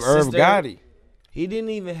didn't even have Irv sister. Gotti. He didn't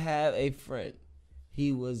even have a friend.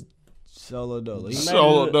 He was solo dolo.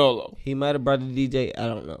 Solo dolo. He might have brought the DJ. I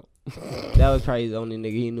don't know. That was probably the only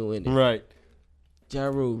nigga he knew in there. Right. Ja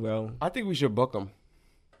Rule, bro. I think we should book him.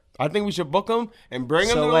 I think we should book him and bring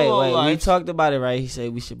him to So the wait. Low We Lights. talked about it, right? He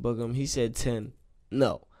said we should book him. He said 10.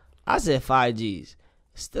 No, I said 5 G's.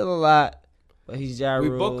 Still a lot, but he's Ja We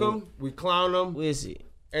Rule. book him, we clown him, We'll see.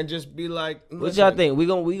 and just be like, What listen, y'all think? We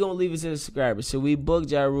gonna leave it to the subscribers. So we book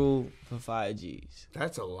Ja Rule for 5 G's.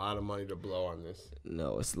 That's a lot of money to blow on this.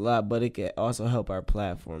 No, it's a lot, but it can also help our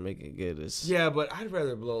platform. It can get us. Yeah, but I'd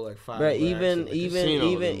rather blow like 5 Bro, racks even in the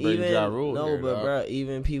casino than bring Ja Rule no, here, but dog. bro,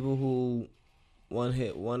 even people who one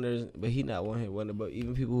hit wonders, but he not one hit wonder, but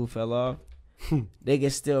even people who fell off, they can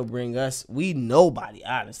still bring us. We nobody,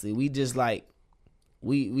 honestly. We just like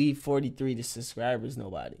we 43 to subscribers,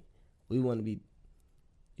 nobody. We want to be.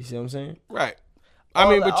 You see what I'm saying? Right. I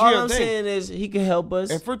mean, but all you know I'm the thing. saying is he can help us.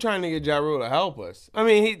 If we're trying to get Ja Rule to help us, I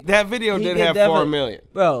mean, that video He did can have 4 definitely- million.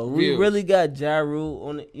 Bro, we views. really got Ja Rule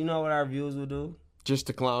on it. You know what our views will do? Just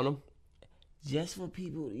to clown him. Just for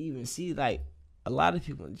people to even see, like, a lot of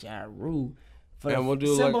people in Ja Rule. For And the we'll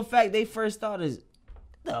do, simple like- fact, they first thought is,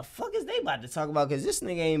 the fuck is they about to talk about? Because this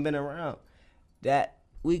nigga ain't been around. That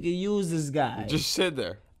we could use this guy. Just sit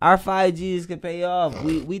there. Our 5Gs could pay off.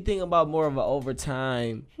 We think about more of an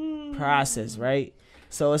overtime process, right?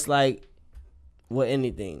 So it's like with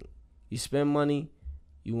anything. You spend money,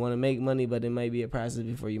 you want to make money, but it might be a process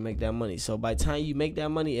before you make that money. So by the time you make that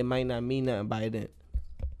money, it might not mean nothing by then.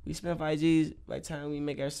 We spent 5Gs. By the time we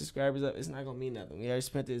make our subscribers up, it's not going to mean nothing. We already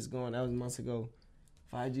spent it. It's going. That was months ago.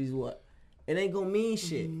 5Gs what? It ain't going to mean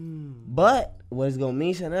shit. But what it's going to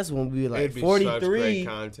mean, son, that's when we be like It'd be such great 43.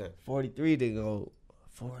 content. 43 to go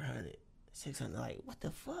 400, 600. Like, what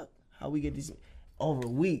the fuck? How we get these over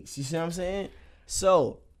weeks? You see what I'm saying?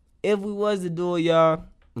 So, if we was to do it, y'all,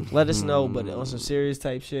 let us know. But on some serious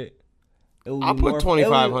type shit, it would I'll be more put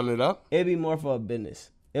 2,500 up. It'd be more for a business.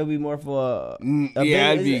 It'll be more for a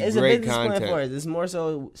Yeah, it'd be it's great a business plan content. for us. It's more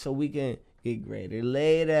so we can get greater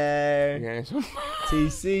later. Yeah.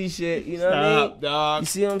 TC shit. You know what I mean? Stop, dog. You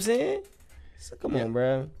see what I'm saying? So come on,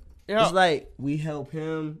 bro. Yeah. It's like we help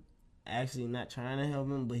him, actually not trying to help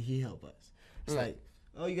him, but he help us. It's like,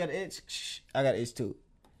 oh, you got an itch? Shh, I got an itch too.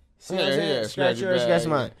 See what I'm saying? Scratch your yours, back, scratch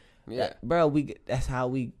mine. Yeah. Bro, that's how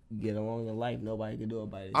we get along in life. Nobody can do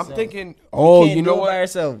it by themselves. I'm thinking, You you know by what?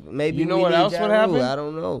 yourself. Maybe You know we what need else Ja would Rule. happen? I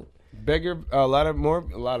don't know. Bigger, a lot more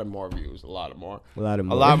views, a lot more. A lot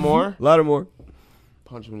more. A lot more. A lot of more.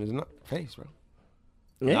 Punch him in his face, bro.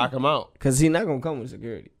 Yeah. Knock him out. Cause he not gonna come with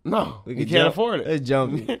security. No, We we can can't jump. afford it. Let's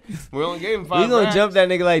jump him. We only gave him We 5 gonna grand. jump that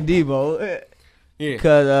nigga like Debo. Yeah.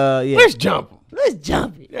 Cause yeah. Let's jump him. Let's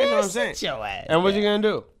jump him. That's what I'm saying. Sit your ass. And what you gonna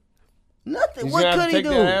do? Nothing. He's What gonna have could to he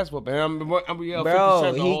take do? that ass whooping. I'm gonna yell 50 Bro,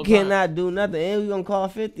 Cent the he whole time. cannot do nothing. And we gonna call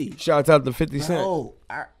 50. Shouts out to 50 Cent. Bro,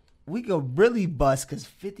 we could really bust because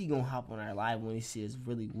 50 gonna hop on our live when he see us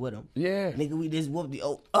really with him. Yeah. Nigga, we just whooped the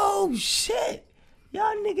oh shit. Y'all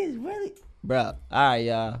niggas really. Bro, all right,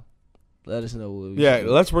 y'all. Let us know what we Yeah, should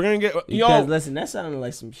do. we're gonna get Because listen, that sounded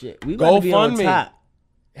like some shit. We about to be on GoFundMe. top.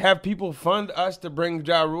 Have people fund us to bring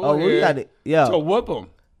Ja Rule Oh, here we got it. to Yo, whoop him.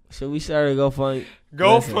 should we start a GoFundMe?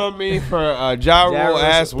 GoFundMe for Ja Rule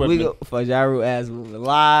ass We whipping. go for Ja Rule ass whipping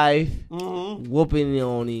live, Mhm. whooping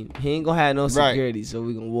on him. He ain't gonna have no security, so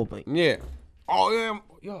we gonna whoop him. Yeah. Oh yeah.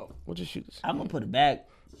 Yo, we'll just shoot this. I'm gonna put it back,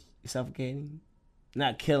 suffocate him,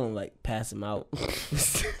 not kill him, like pass him out.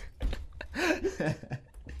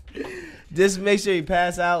 Just make sure he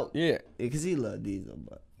pass out. Yeah. Cause he love Diesel,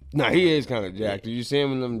 but Nah, he is kind of jacked. Did you see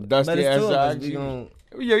him in them but dusty it's ass two of us. socks? We gon'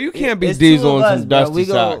 Yo, you can't be it's two Diesel of in us, some bro. dusty We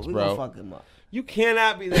socks, we bro. gonna fuck him up. You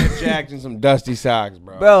cannot be that jacked in some dusty socks,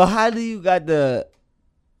 bro. Bro, how do you got the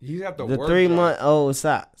He's got the 3-month-old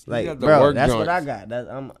socks? Like, got the bro, work that's what I joints.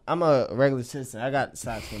 got. I'm a regular citizen. I got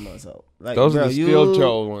socks for months old. Like, Those bro, are the steel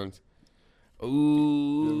toe ones.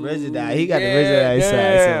 Ooh. The Rigid Eye. He got the Rigid Eye socks.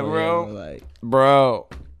 Yeah, on, bro. Like, Bro.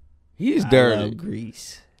 He's I dirty. love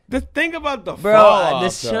grease. The thing about the Bro, fall the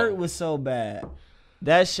off, shirt though. was so bad.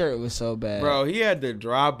 That shirt was so bad. Bro, he had the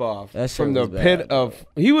drop off That shirt from the was bad, pit bro. of.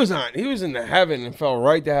 He was in the heaven and fell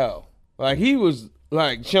right to hell. Like he was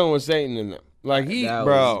like chilling with Satan in them. Like that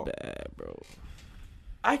bro. was bad, bro.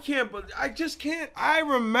 I just can't. I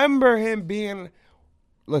remember him being.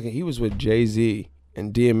 Look, he was with Jay-Z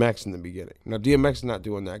and DMX in the beginning. Now DMX is not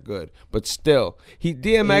doing that good, but still,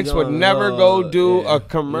 DMX would gonna never go, go do yeah. a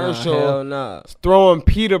commercial Nah, hell nah. throwing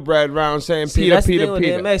pita bread around saying See, pita that's the pita thing with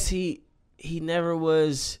pita. DMX. He never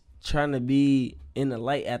was trying to be in the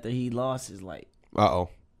light after he lost his light. Uh-oh.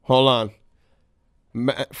 Hold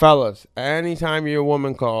on. Fellas, anytime your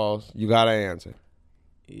woman calls, you got to answer.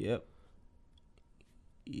 Yep.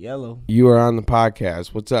 Yellow. You are on the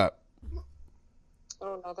podcast. What's up?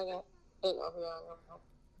 Oh, no, they got 8 more here.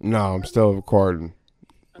 No, I'm still recording.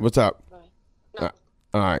 What's up? No.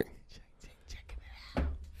 All right.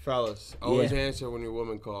 Fellas, always answer when your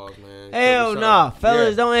woman calls, man. Hell no.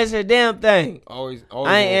 Fellas, don't answer a damn thing. Always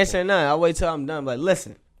I ain't answering nothing. I wait till I'm done. Like,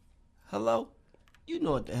 listen. Hello? You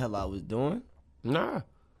know what the hell I was doing. Nah.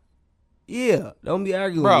 Yeah. Don't be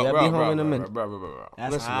arguing Bro, with me. I'll bro, be bro, home in a bro, minute. bro.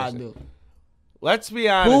 That's Listen, how listen. I do. Let's be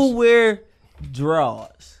honest. Who wear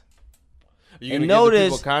drawers? You and gonna give the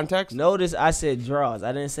notice, people context? Notice I said drawers.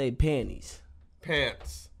 I didn't say panties.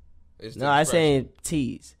 Pants. is the No, I expression. saying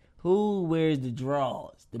tees. Who wears the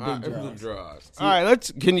drawers? The big All right, drawers. the draws. All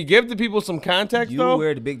right, can you give the people some context You though?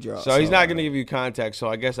 wear the big drawers. So he's not going to give you context, so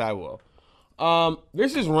I guess I will.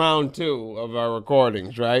 This is round 2 of our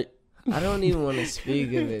recordings, right? I don't even want to speak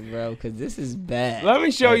of it, bro, because this is bad. Let me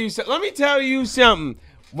show you. Let me tell you something.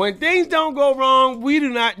 When things don't go wrong, we do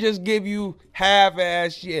not just give you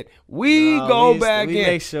half-ass shit. We go back we in.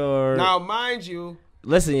 make sure. Now, mind you,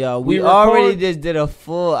 Listen, y'all, we we already record- just did a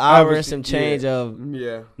full hour and Obviously, some change yeah. of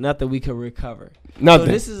Yeah. nothing we could recover. Nothing.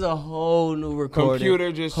 So this is a whole new recording.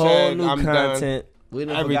 Computer just whole said, new "I'm done." content. We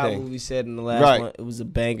didn't forget Everything. what we said in the last Right. one. It was a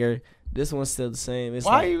banger. This one's still the same. It's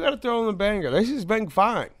Why like, you got to throw in the banger? This has been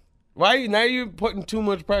fine. Why now you're putting too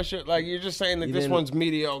much pressure? Like you're just saying that You this didn't- one's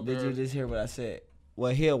mediocre. Did you just hear what I said?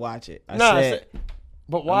 Well, he'll watch it. I No, said,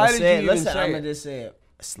 but why did you even listen, say I'm it? gonna just say it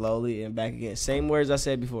slowly and back again. Same words I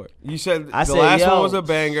said before. You said I the said, last yo. one was a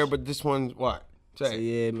banger, but this one's what? So Say.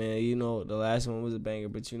 yeah, man, you know the last one was a banger,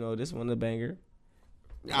 but you know this one a banger.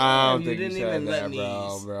 I don't You think you didn't said even let that, me-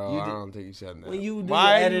 bro. you I did- don't think you said that. When you do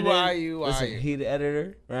why the editing, Why you? listen, he the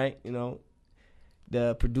editor, right? You know,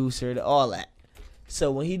 the producer, all that.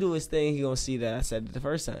 So when he do his thing, he gonna see that I said it the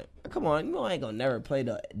first time. Come on, you know I ain't gonna never play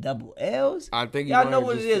the double L's. I think y'all you know might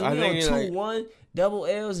what just- it is. I We think on he like- 2-1 double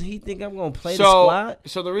L's. And he think I'm gonna play the So, squad.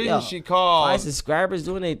 so the reason Yo, she called, 5 subscribers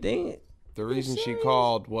doing their thing. the reason she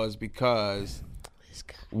called was because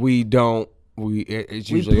we don't it's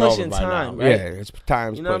usually pushing over by time, now. right? Yeah, it's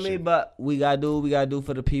time's You know pushing. what I mean? But we gotta do what we gotta do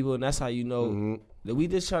for the people, and that's how you know that we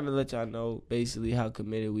just trying to let y'all know basically how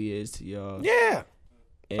committed we is to y'all. Yeah,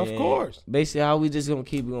 of And course. Basically, how we just gonna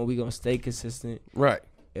keep it going. We gonna stay consistent. Right.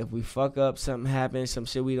 If we fuck up, something happens, some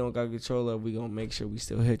shit we don't got control of, we gonna make sure we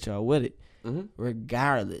still hit y'all with it,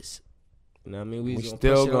 regardless. You know what I mean? We gonna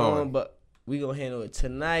still push it going. on, but we gonna handle it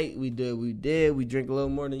tonight. We did. We drink a little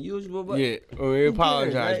more than usual, but Yeah, we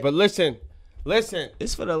apologize. right? But listen,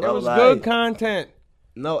 it's for the it low was life. good content.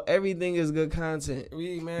 No, everything is good content.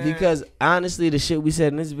 Man. Because honestly, the shit we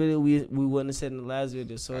said in this video, we wouldn't have said in the last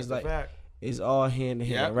video. So That's it's a like fact. it's all hand in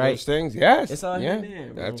Yeah, hand, right? those things, yes. It's all hand in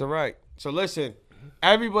hand, bro. That's all right. So listen,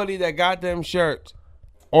 everybody that got them shirts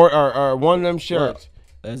or one of them shirts,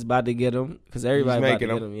 that's about to get them because everybody he's about making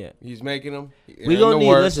to get them. them. Yeah, He's making them. we gonna need.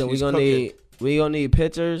 Listen, we gonna need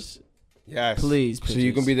pictures. Yes, please. So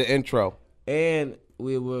you can be the intro. And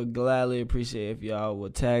we would gladly appreciate if y'all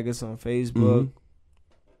would tag us on Facebook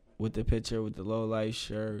with the picture with the low light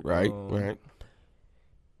shirt. Right, right.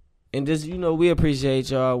 And just we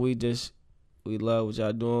appreciate y'all. We love what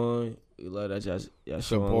y'all doing. We love that y'all showing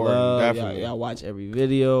Support, love. definitely. Y'all watch every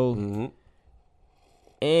video.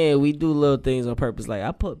 And we do little things on purpose. Like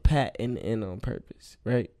I put Pat in the end on purpose,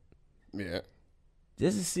 right? Yeah.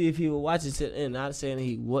 Just to see if he would watch it to the end. Not saying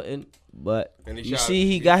he wouldn't, but And he you shot- see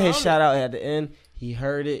he he got his found shout out at the end. He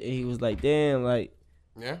heard it and he was like, damn, like.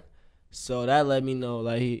 Yeah. So that let me know,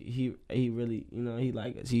 like he really, he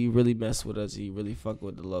like us. He really messed with us. He really fuck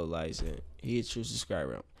with the low lights, and he a true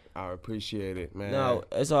subscriber. I appreciate it, man. No,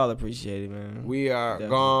 it's all appreciated, man. We are Definitely.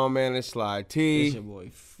 Gone Man and Sly T. It's your boy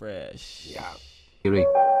Fresh. Yeah.